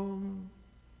alone.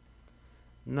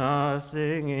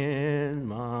 Nothing in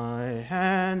my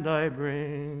hand I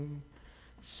bring,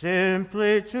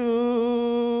 simply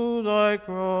to thy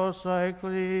cross I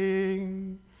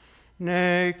cling.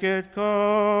 Naked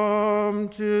come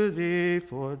to thee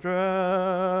for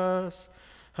dress,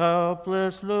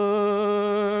 helpless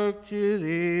look to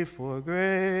thee for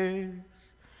grace.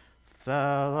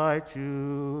 Fell I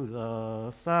to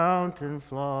the fountain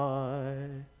fly.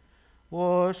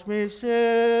 Wash me,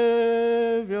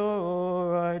 Savior,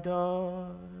 or I die.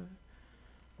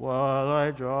 While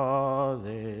I draw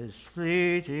this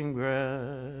fleeting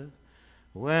breath,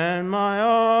 when my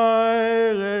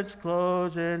eyelids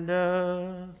close in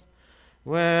death,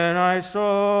 when I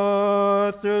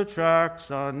soar through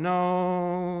tracks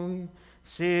unknown,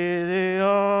 see thee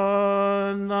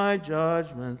on thy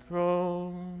judgment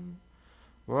throne.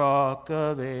 Rock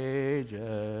of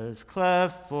ages,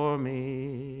 cleft for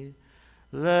me,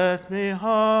 let me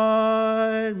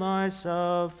hide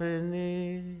myself in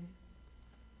thee.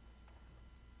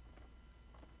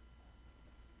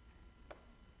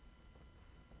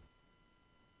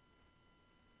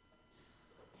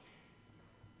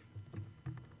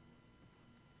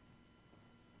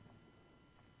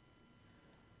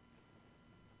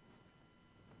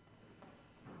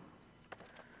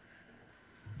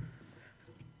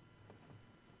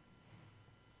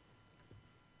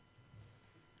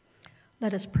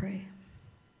 Let us pray.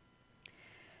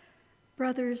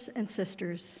 Brothers and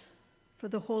sisters, for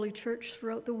the Holy Church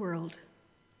throughout the world,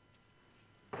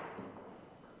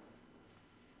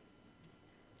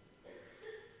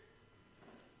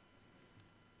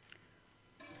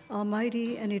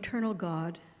 Almighty and eternal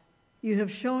God, you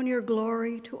have shown your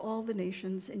glory to all the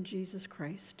nations in Jesus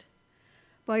Christ.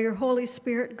 By your Holy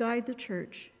Spirit, guide the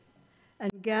Church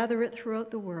and gather it throughout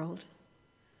the world.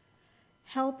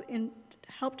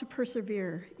 Help to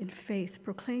persevere in faith,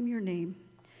 proclaim your name,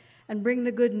 and bring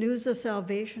the good news of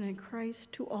salvation in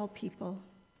Christ to all people.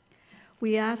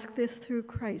 We ask this through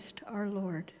Christ our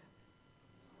Lord.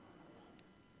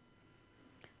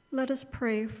 Let us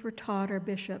pray for Todd, our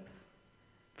bishop,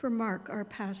 for Mark, our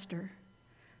pastor,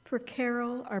 for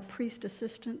Carol, our priest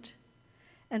assistant,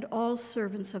 and all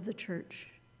servants of the church,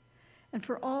 and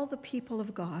for all the people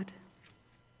of God.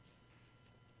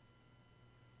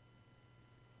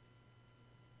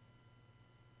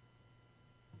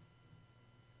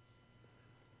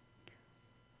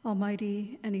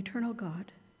 Almighty and eternal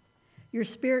God, your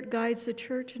Spirit guides the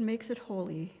church and makes it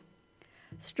holy.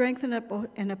 Strengthen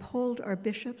and uphold our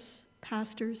bishops,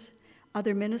 pastors,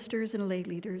 other ministers, and lay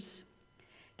leaders.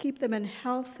 Keep them in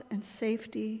health and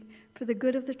safety for the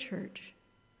good of the church,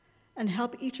 and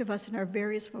help each of us in our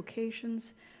various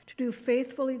vocations to do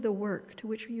faithfully the work to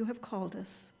which you have called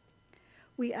us.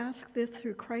 We ask this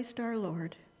through Christ our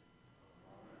Lord.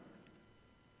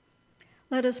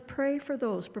 Let us pray for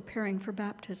those preparing for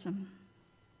baptism.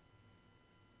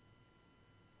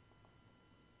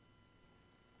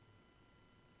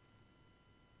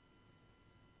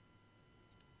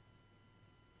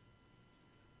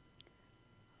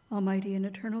 Almighty and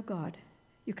eternal God,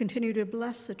 you continue to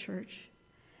bless the church,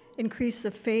 increase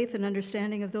the faith and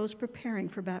understanding of those preparing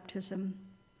for baptism.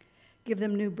 Give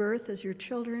them new birth as your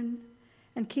children,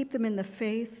 and keep them in the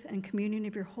faith and communion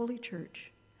of your holy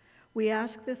church. We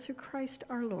ask this through Christ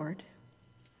our Lord.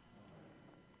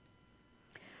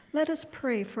 Let us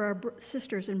pray for our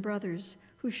sisters and brothers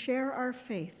who share our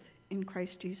faith in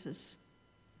Christ Jesus.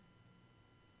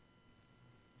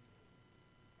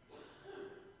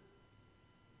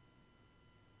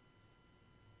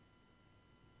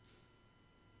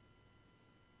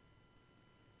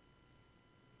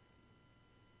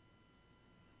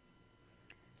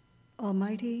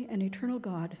 Almighty and eternal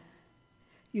God,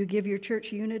 you give your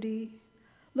church unity.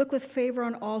 Look with favor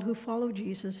on all who follow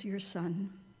Jesus, your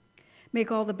Son. Make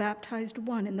all the baptized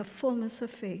one in the fullness of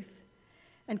faith,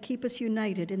 and keep us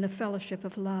united in the fellowship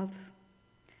of love.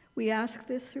 We ask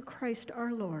this through Christ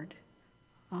our Lord.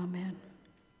 Amen.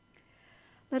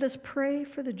 Let us pray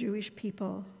for the Jewish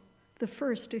people, the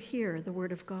first to hear the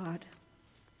word of God.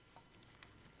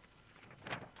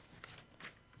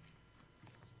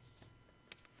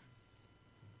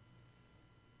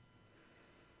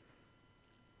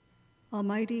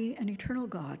 Almighty and eternal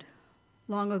God,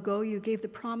 long ago you gave the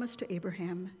promise to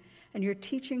Abraham and your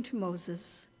teaching to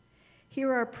Moses.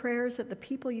 Hear our prayers that the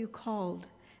people you called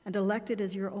and elected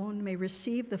as your own may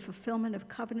receive the fulfillment of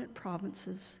covenant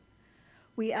promises.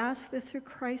 We ask this through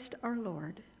Christ our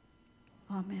Lord.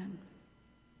 Amen.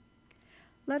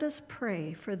 Let us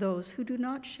pray for those who do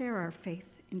not share our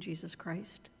faith in Jesus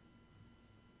Christ.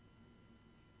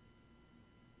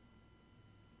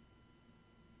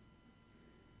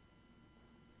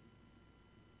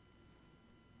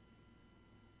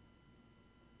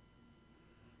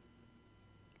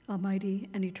 Almighty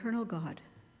and eternal God,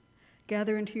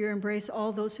 gather into your embrace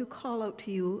all those who call out to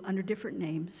you under different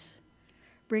names.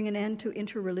 Bring an end to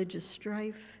interreligious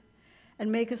strife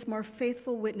and make us more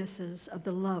faithful witnesses of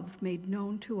the love made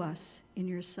known to us in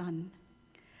your Son.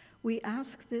 We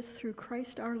ask this through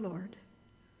Christ our Lord.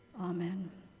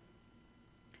 Amen.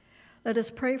 Let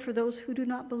us pray for those who do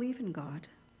not believe in God.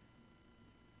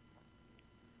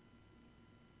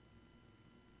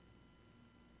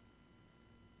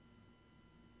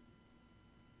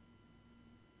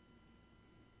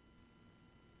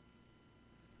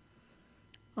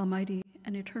 Almighty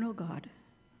and eternal God,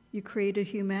 you created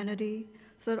humanity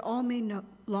so that all may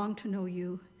long to know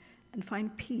you and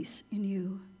find peace in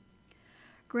you.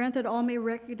 Grant that all may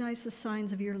recognize the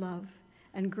signs of your love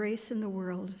and grace in the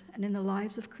world and in the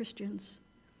lives of Christians,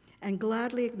 and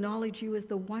gladly acknowledge you as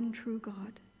the one true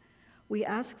God. We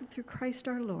ask that through Christ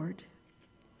our Lord.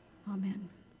 Amen.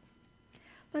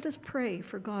 Let us pray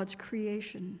for God's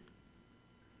creation.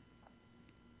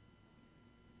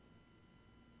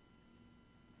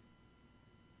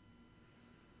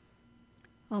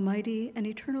 Almighty and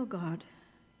eternal God,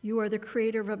 you are the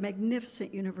creator of a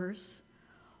magnificent universe.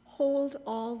 Hold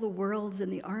all the worlds in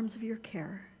the arms of your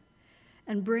care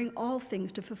and bring all things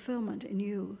to fulfillment in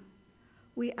you.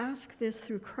 We ask this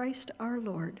through Christ our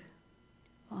Lord.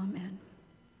 Amen.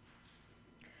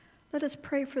 Let us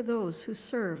pray for those who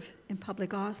serve in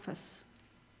public office.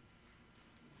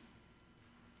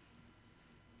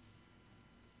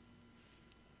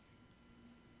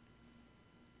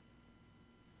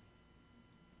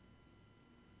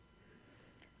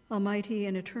 Almighty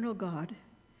and eternal God,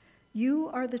 you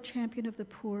are the champion of the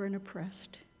poor and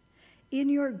oppressed. In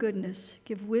your goodness,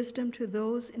 give wisdom to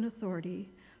those in authority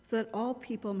so that all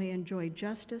people may enjoy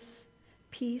justice,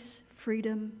 peace,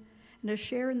 freedom, and a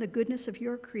share in the goodness of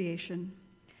your creation.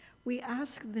 We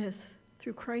ask this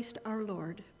through Christ our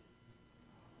Lord.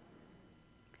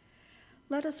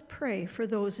 Let us pray for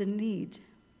those in need.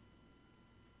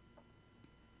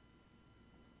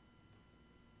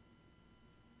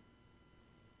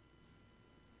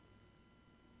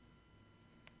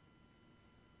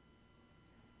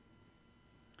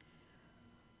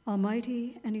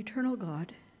 Almighty and eternal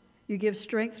God, you give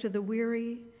strength to the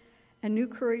weary and new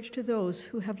courage to those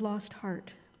who have lost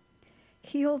heart.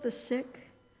 Heal the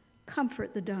sick,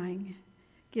 comfort the dying,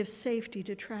 give safety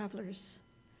to travelers.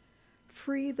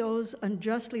 Free those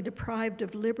unjustly deprived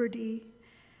of liberty,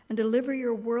 and deliver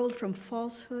your world from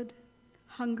falsehood,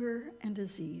 hunger, and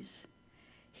disease.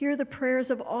 Hear the prayers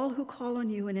of all who call on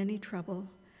you in any trouble,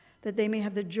 that they may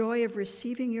have the joy of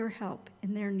receiving your help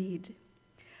in their need.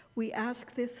 We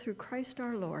ask this through Christ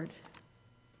our Lord.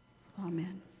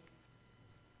 Amen.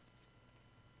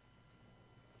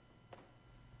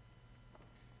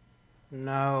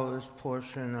 Now, this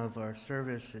portion of our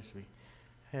service, as we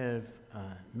have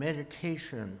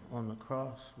meditation on the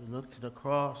cross, we look to the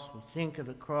cross, we think of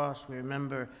the cross, we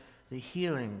remember the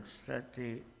healings that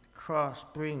the cross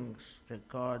brings, that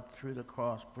God through the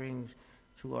cross brings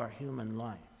to our human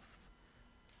life.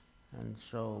 And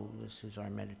so this is our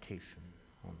meditation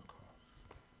on the cross.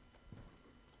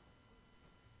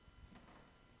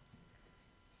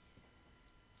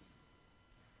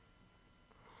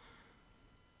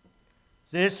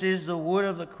 This is the wood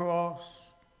of the cross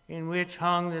in which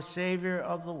hung the Savior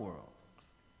of the world.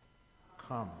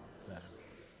 Come, let us.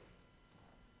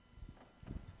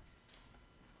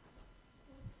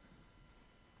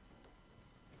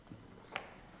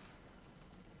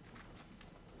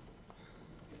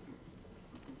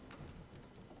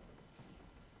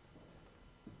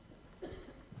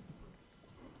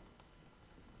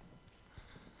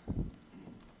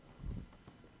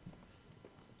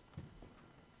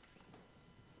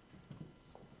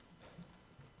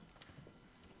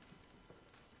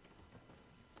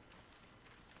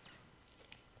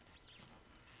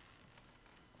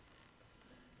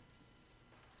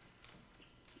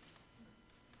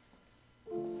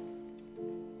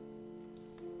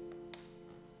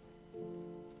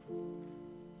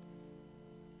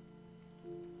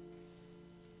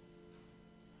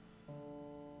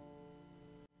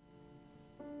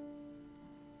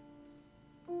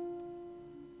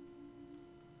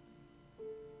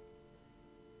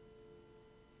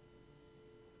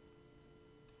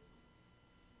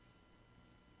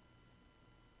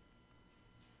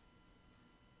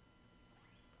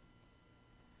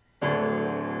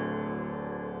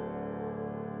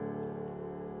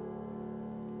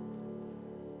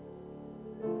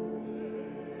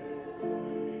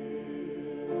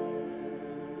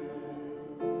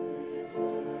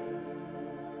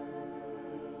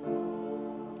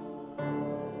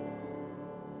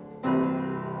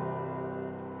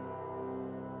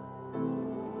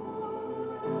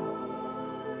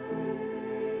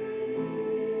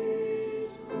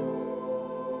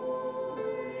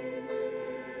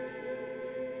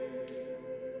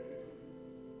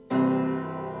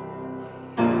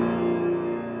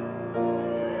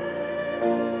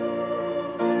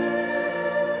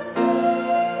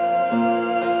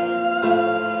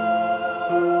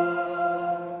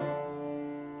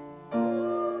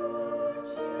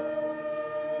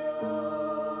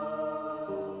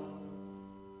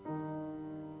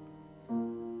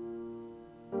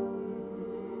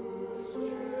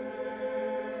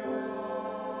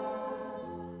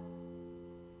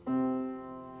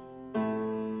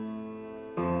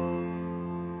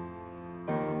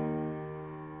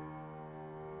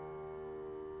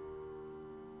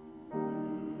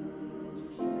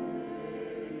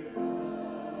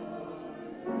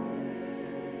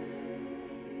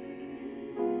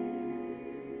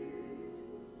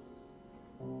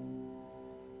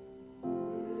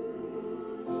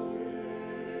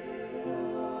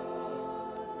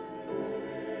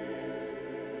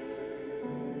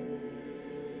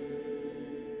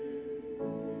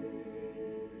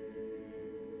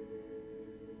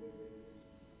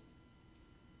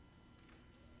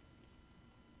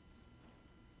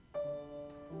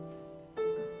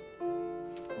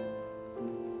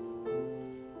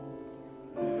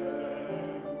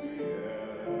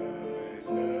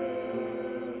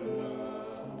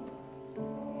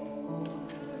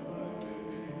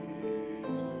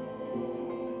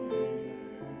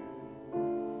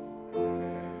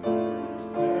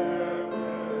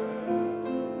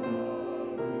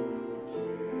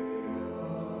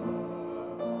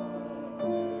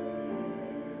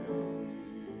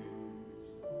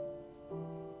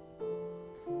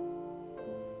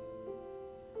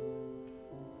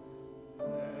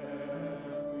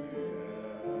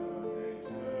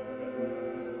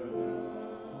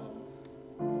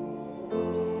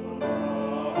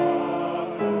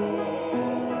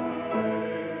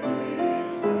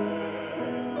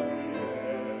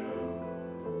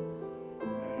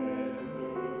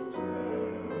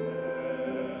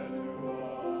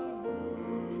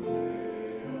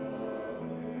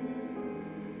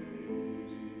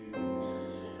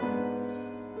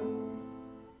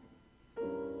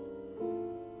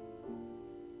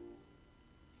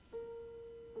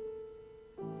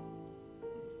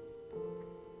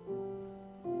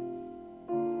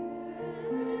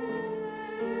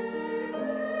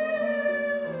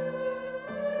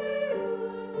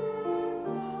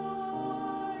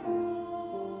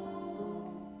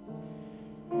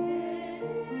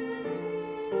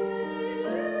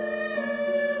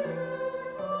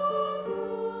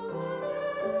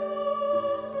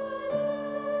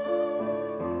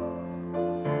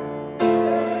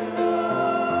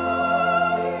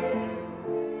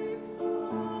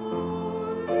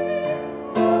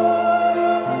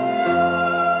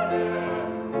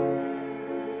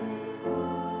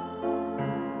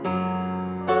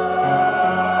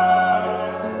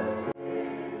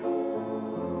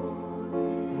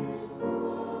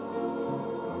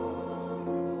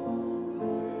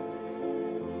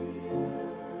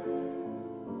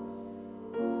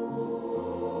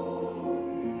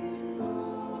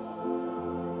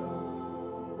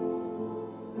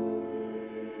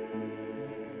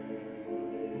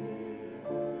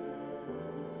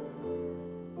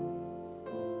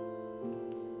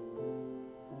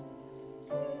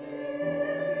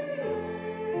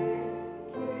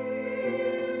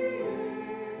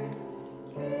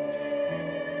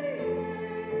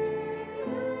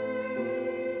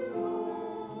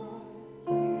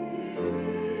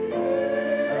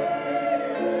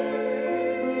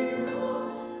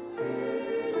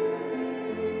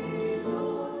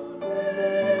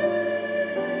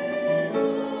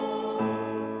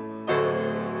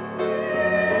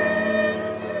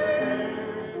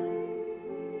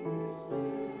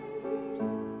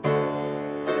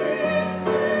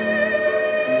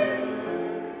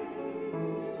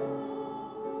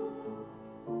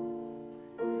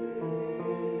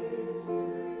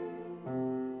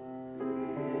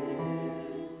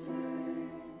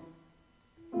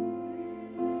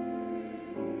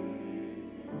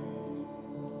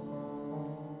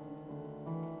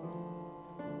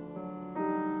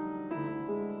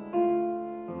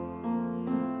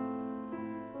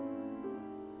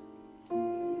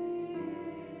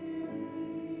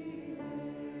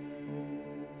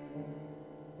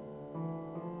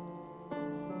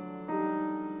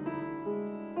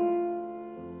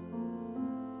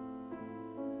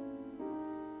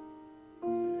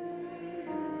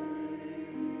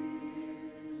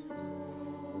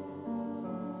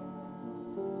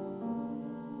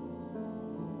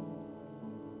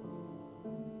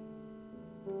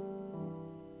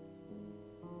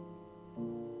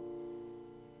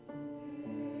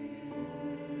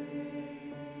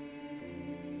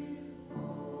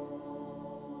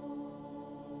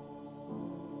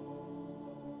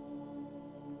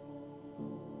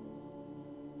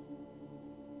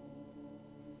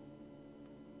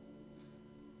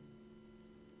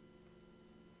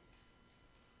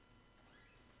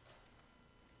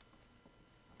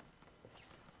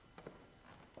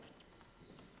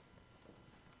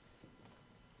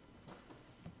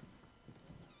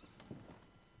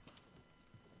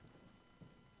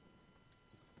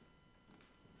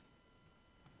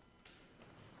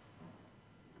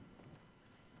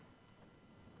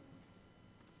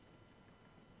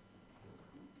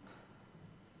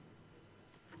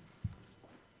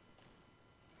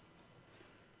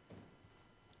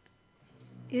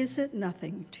 Is it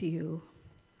nothing to you,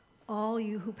 all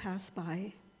you who pass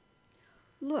by?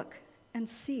 Look and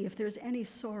see if there's any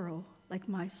sorrow like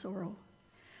my sorrow,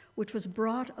 which was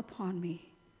brought upon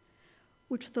me,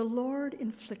 which the Lord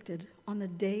inflicted on the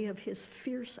day of his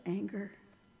fierce anger.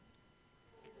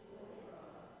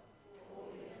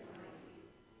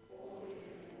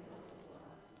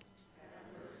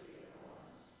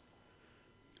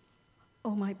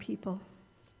 O my people,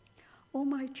 O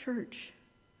my church,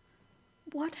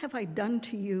 what have I done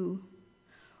to you,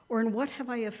 or in what have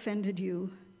I offended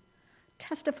you?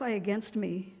 Testify against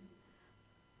me.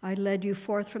 I led you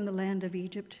forth from the land of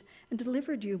Egypt and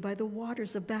delivered you by the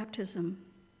waters of baptism.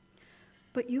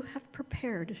 But you have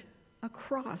prepared a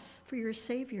cross for your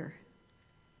Savior.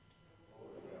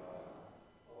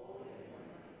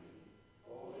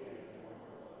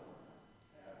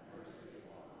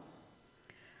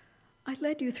 I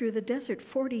led you through the desert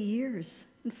 40 years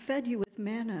and fed you with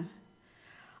manna.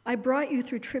 I brought you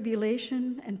through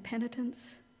tribulation and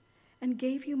penitence and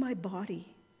gave you my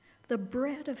body, the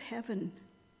bread of heaven.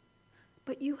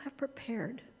 But you have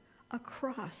prepared a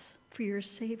cross for your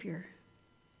Savior.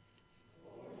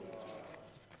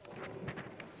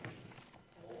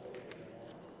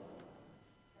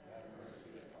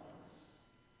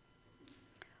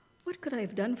 What could I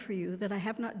have done for you that I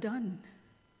have not done?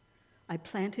 I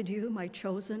planted you, my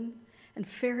chosen and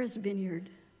fairest vineyard.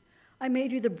 I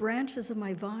made you the branches of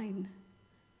my vine.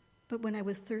 But when I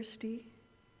was thirsty,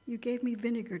 you gave me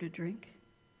vinegar to drink,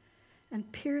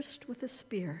 and pierced with a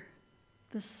spear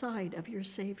the side of your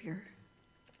Savior.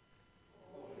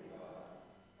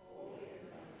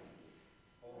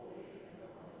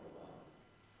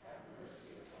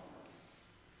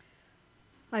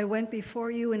 I went before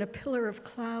you in a pillar of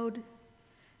cloud,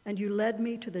 and you led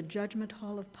me to the judgment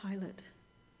hall of Pilate.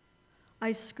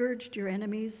 I scourged your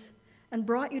enemies and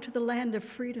brought you to the land of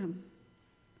freedom.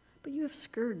 But you have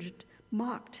scourged,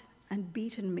 mocked, and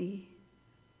beaten me.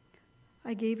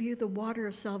 I gave you the water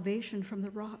of salvation from the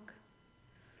rock.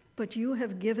 But you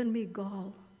have given me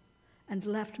gall and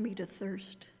left me to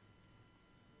thirst.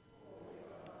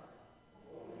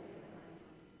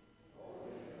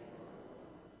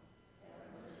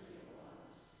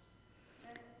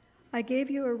 I gave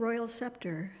you a royal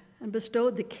scepter and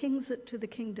bestowed the kings to the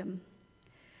kingdom.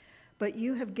 But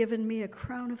you have given me a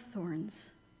crown of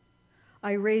thorns.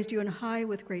 I raised you on high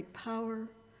with great power,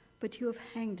 but you have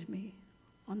hanged me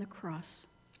on the cross.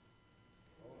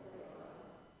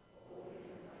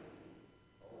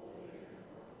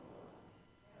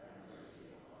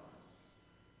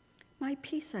 My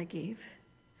peace I gave,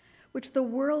 which the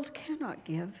world cannot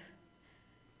give,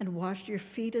 and washed your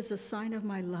feet as a sign of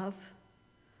my love.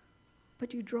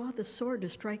 But you draw the sword to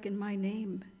strike in my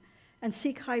name and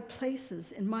seek high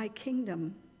places in my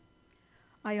kingdom.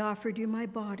 I offered you my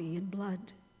body and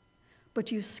blood,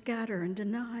 but you scatter and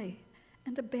deny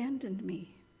and abandoned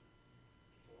me.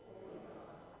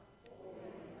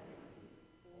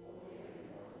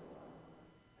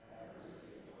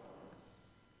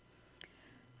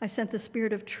 I sent the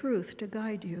Spirit of truth to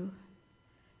guide you,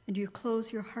 and you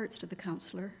close your hearts to the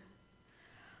counselor.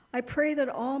 I pray that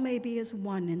all may be as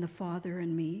one in the Father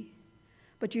and me,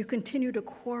 but you continue to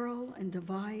quarrel and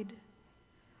divide.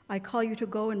 I call you to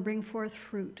go and bring forth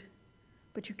fruit,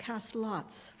 but you cast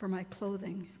lots for my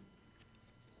clothing.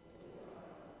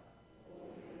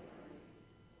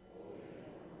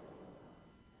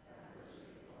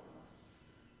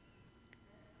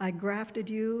 I grafted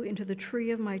you into the tree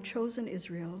of my chosen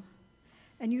Israel,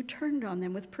 and you turned on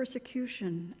them with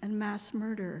persecution and mass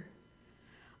murder.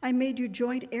 I made you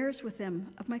joint heirs with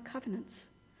them of my covenants,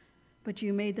 but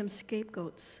you made them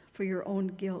scapegoats for your own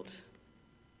guilt.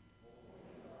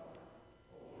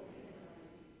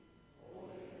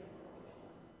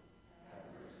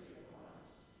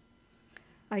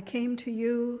 I came to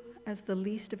you as the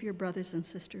least of your brothers and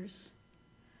sisters.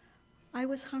 I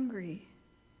was hungry,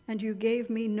 and you gave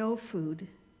me no food.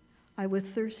 I was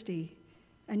thirsty,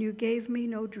 and you gave me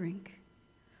no drink.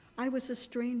 I was a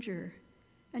stranger,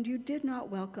 and you did not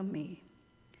welcome me.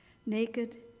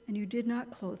 Naked, and you did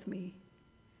not clothe me.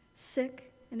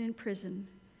 Sick and in prison,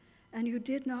 and you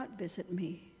did not visit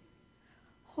me.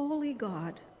 Holy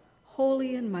God,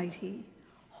 holy and mighty,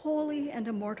 holy and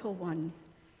immortal one,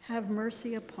 have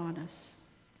mercy upon us.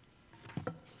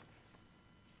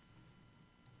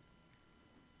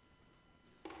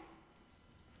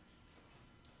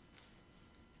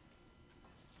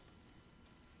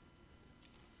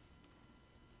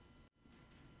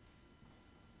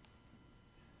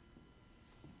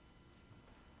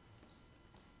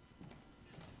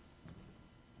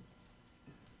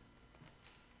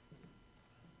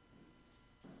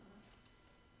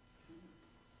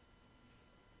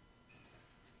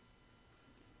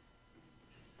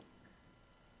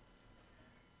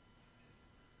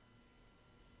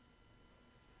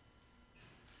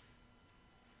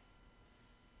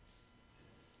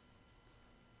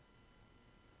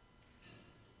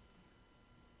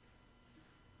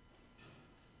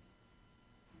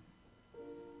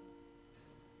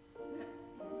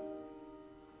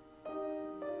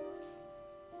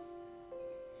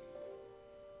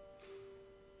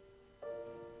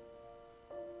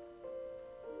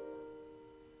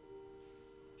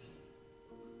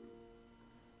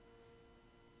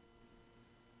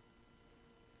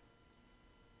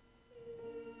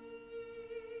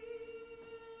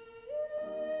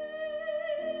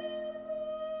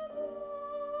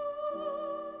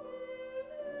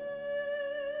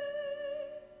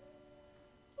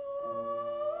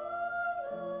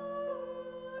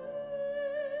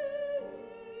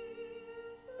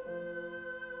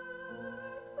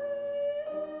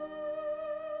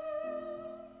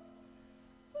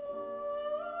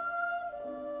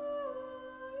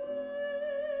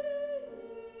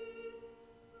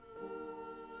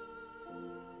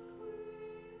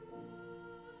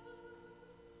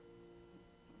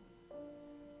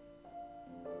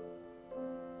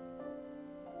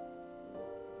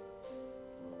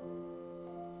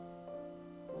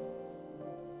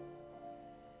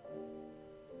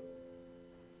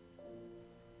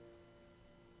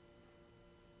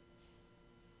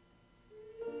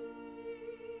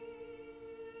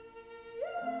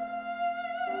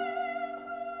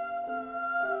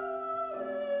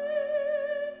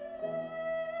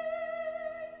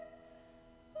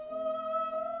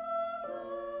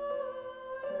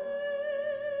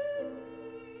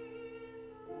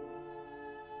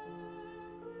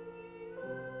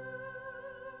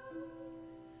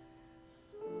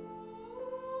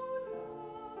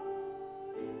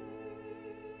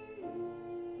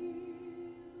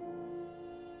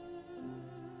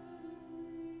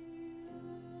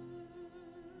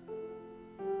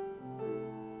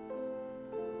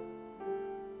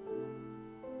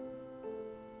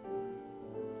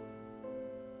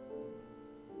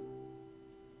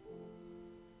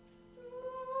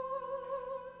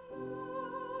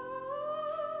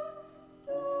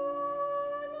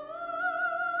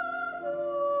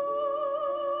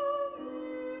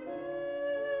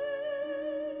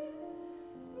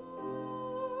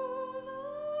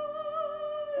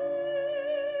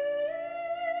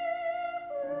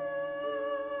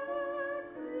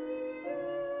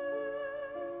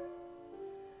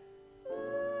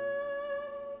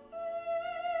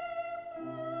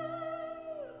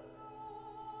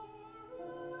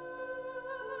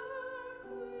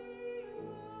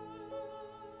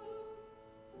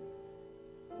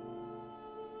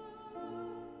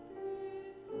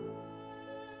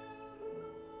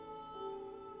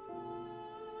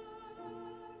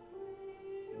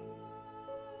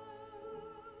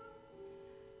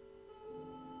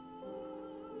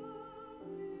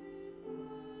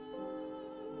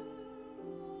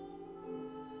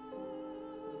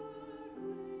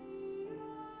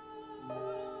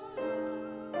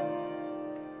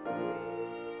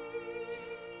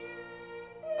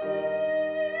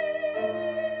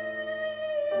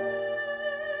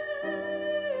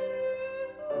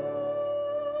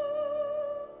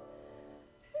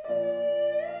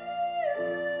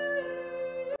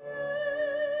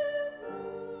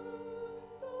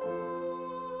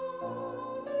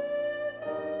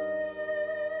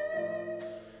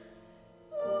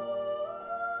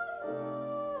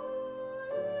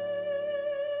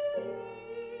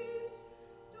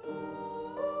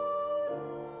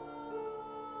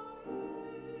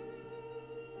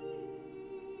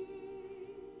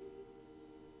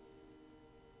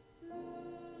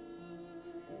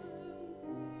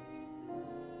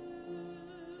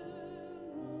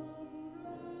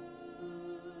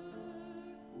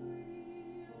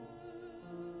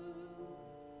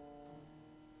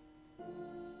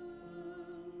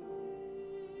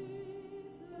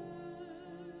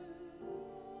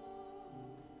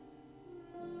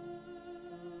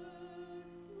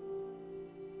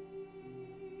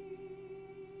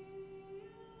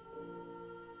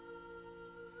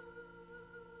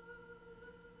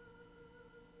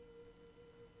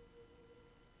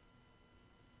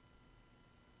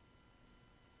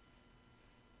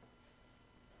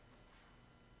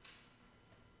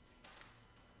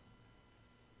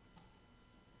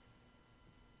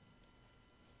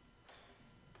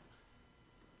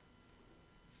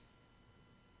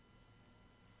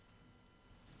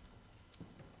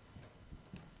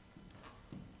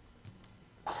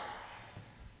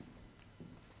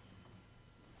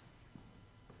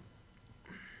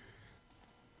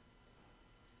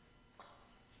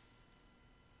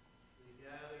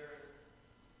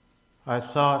 our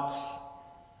thoughts,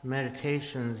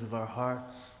 meditations of our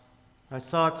hearts, our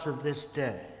thoughts of this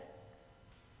day,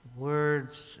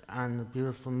 words and the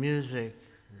beautiful music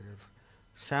that have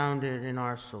sounded in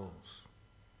our souls.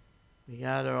 We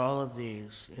gather all of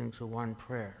these into one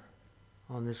prayer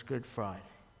on this Good Friday,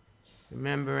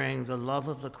 remembering the love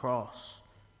of the cross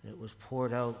that was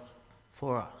poured out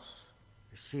for us,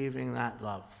 receiving that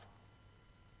love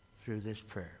through this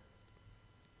prayer.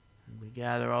 And we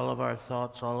gather all of our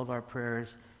thoughts, all of our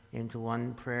prayers into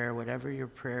one prayer, whatever your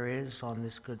prayer is on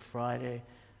this Good Friday,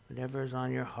 whatever is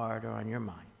on your heart or on your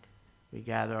mind. We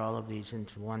gather all of these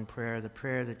into one prayer, the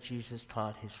prayer that Jesus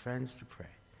taught his friends to pray,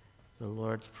 the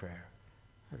Lord's Prayer.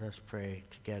 Let us pray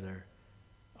together.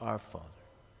 Our Father,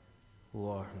 who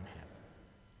art in heaven,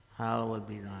 hallowed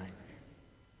be thy name.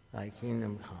 Thy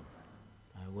kingdom come,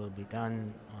 thy will be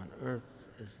done on earth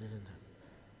as it is in heaven.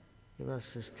 Give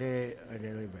us this day our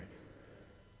daily bread,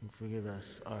 and forgive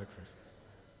us our trespasses,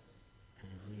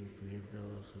 and we forgive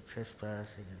those who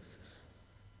trespass against us.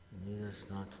 And lead us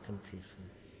not to temptation,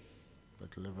 but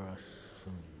deliver us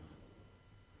from evil.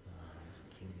 For thine is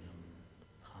the kingdom, the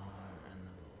power, and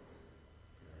the glory,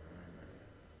 forever and ever.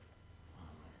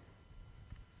 Amen.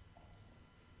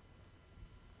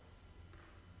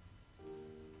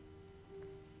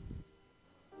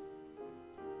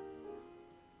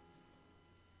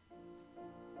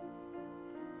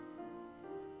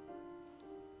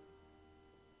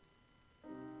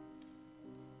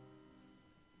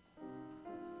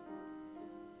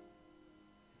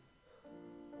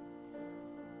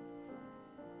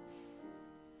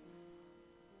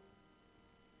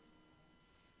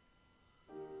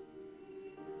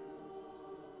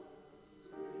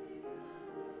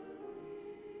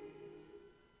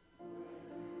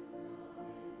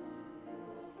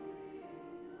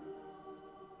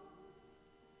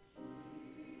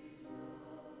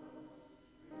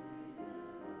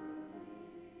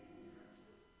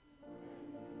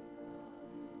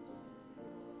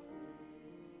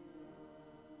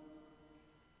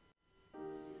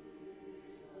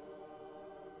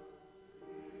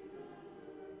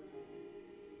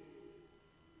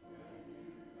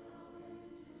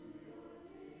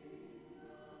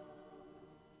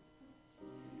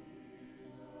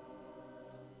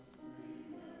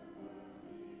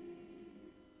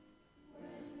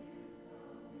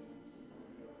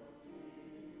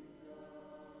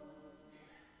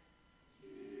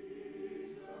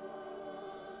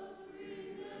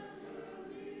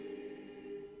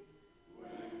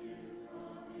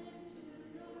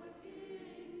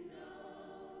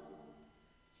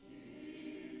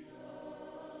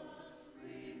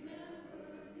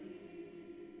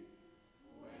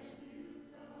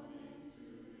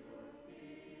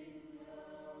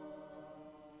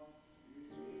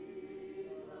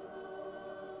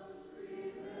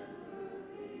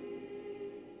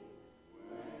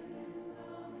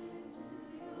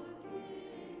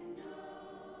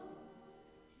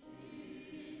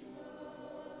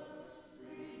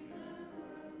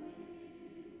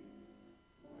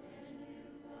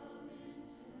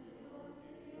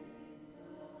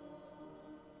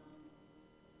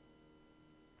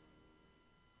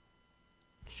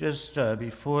 Just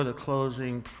before the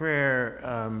closing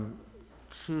prayer,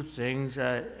 two things.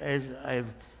 As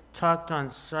I've talked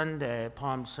on Sunday,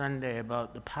 Palm Sunday,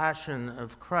 about the passion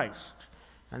of Christ,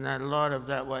 and that a lot of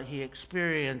that, what he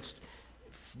experienced,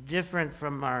 different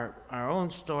from our own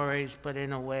stories, but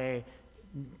in a way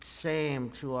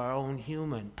same to our own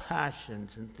human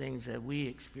passions and things that we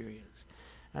experience.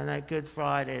 And that Good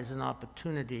Friday is an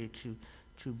opportunity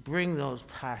to bring those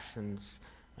passions,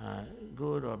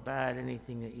 good or bad,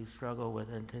 anything that you struggle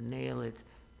with, and to nail it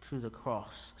to the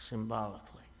cross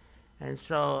symbolically. And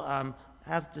so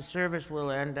after the service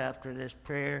will end after this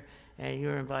prayer, and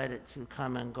you're invited to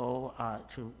come and go,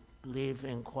 to leave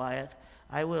in quiet.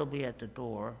 I will be at the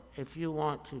door. If you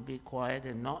want to be quiet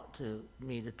and not to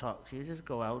me to talk to you, just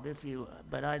go out.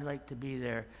 But I'd like to be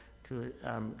there to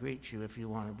greet you if you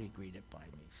want to be greeted by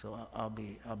me. So I'll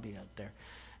be out there.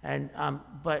 And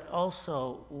but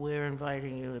also we're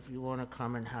inviting you, if you want to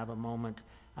come and have a moment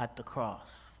at the cross,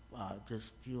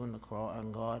 just you and the cross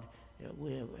and God.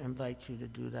 We invite you to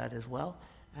do that as well.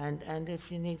 And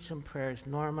if you need some prayers,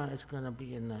 Norma is going to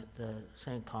be in the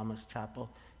St. Thomas Chapel.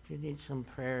 If you need some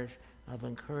prayers of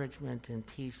encouragement and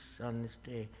peace on this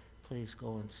day, please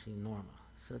go and see Norma.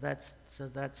 So that's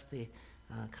the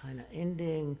kind of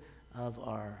ending of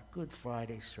our Good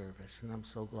Friday service, and I'm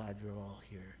so glad you're all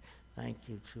here. Thank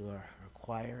you to our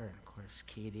choir, and of course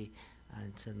Katie,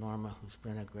 and to Norma, who's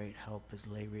been a great help as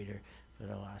lay reader for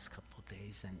the last couple of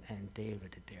days, and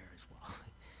David Adair as well.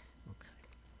 Okay.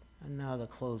 And now the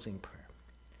closing prayer.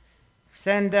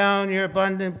 Send down your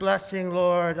abundant blessing,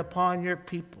 Lord, upon your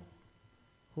people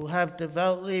who have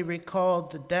devoutly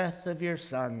recalled the death of your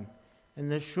Son and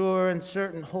the sure and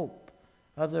certain hope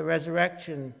of the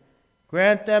resurrection.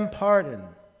 Grant them pardon,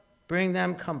 bring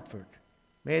them comfort.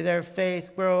 May their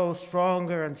faith grow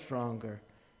stronger and stronger,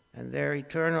 and their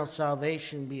eternal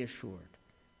salvation be assured.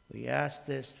 We ask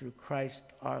this through Christ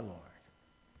our Lord.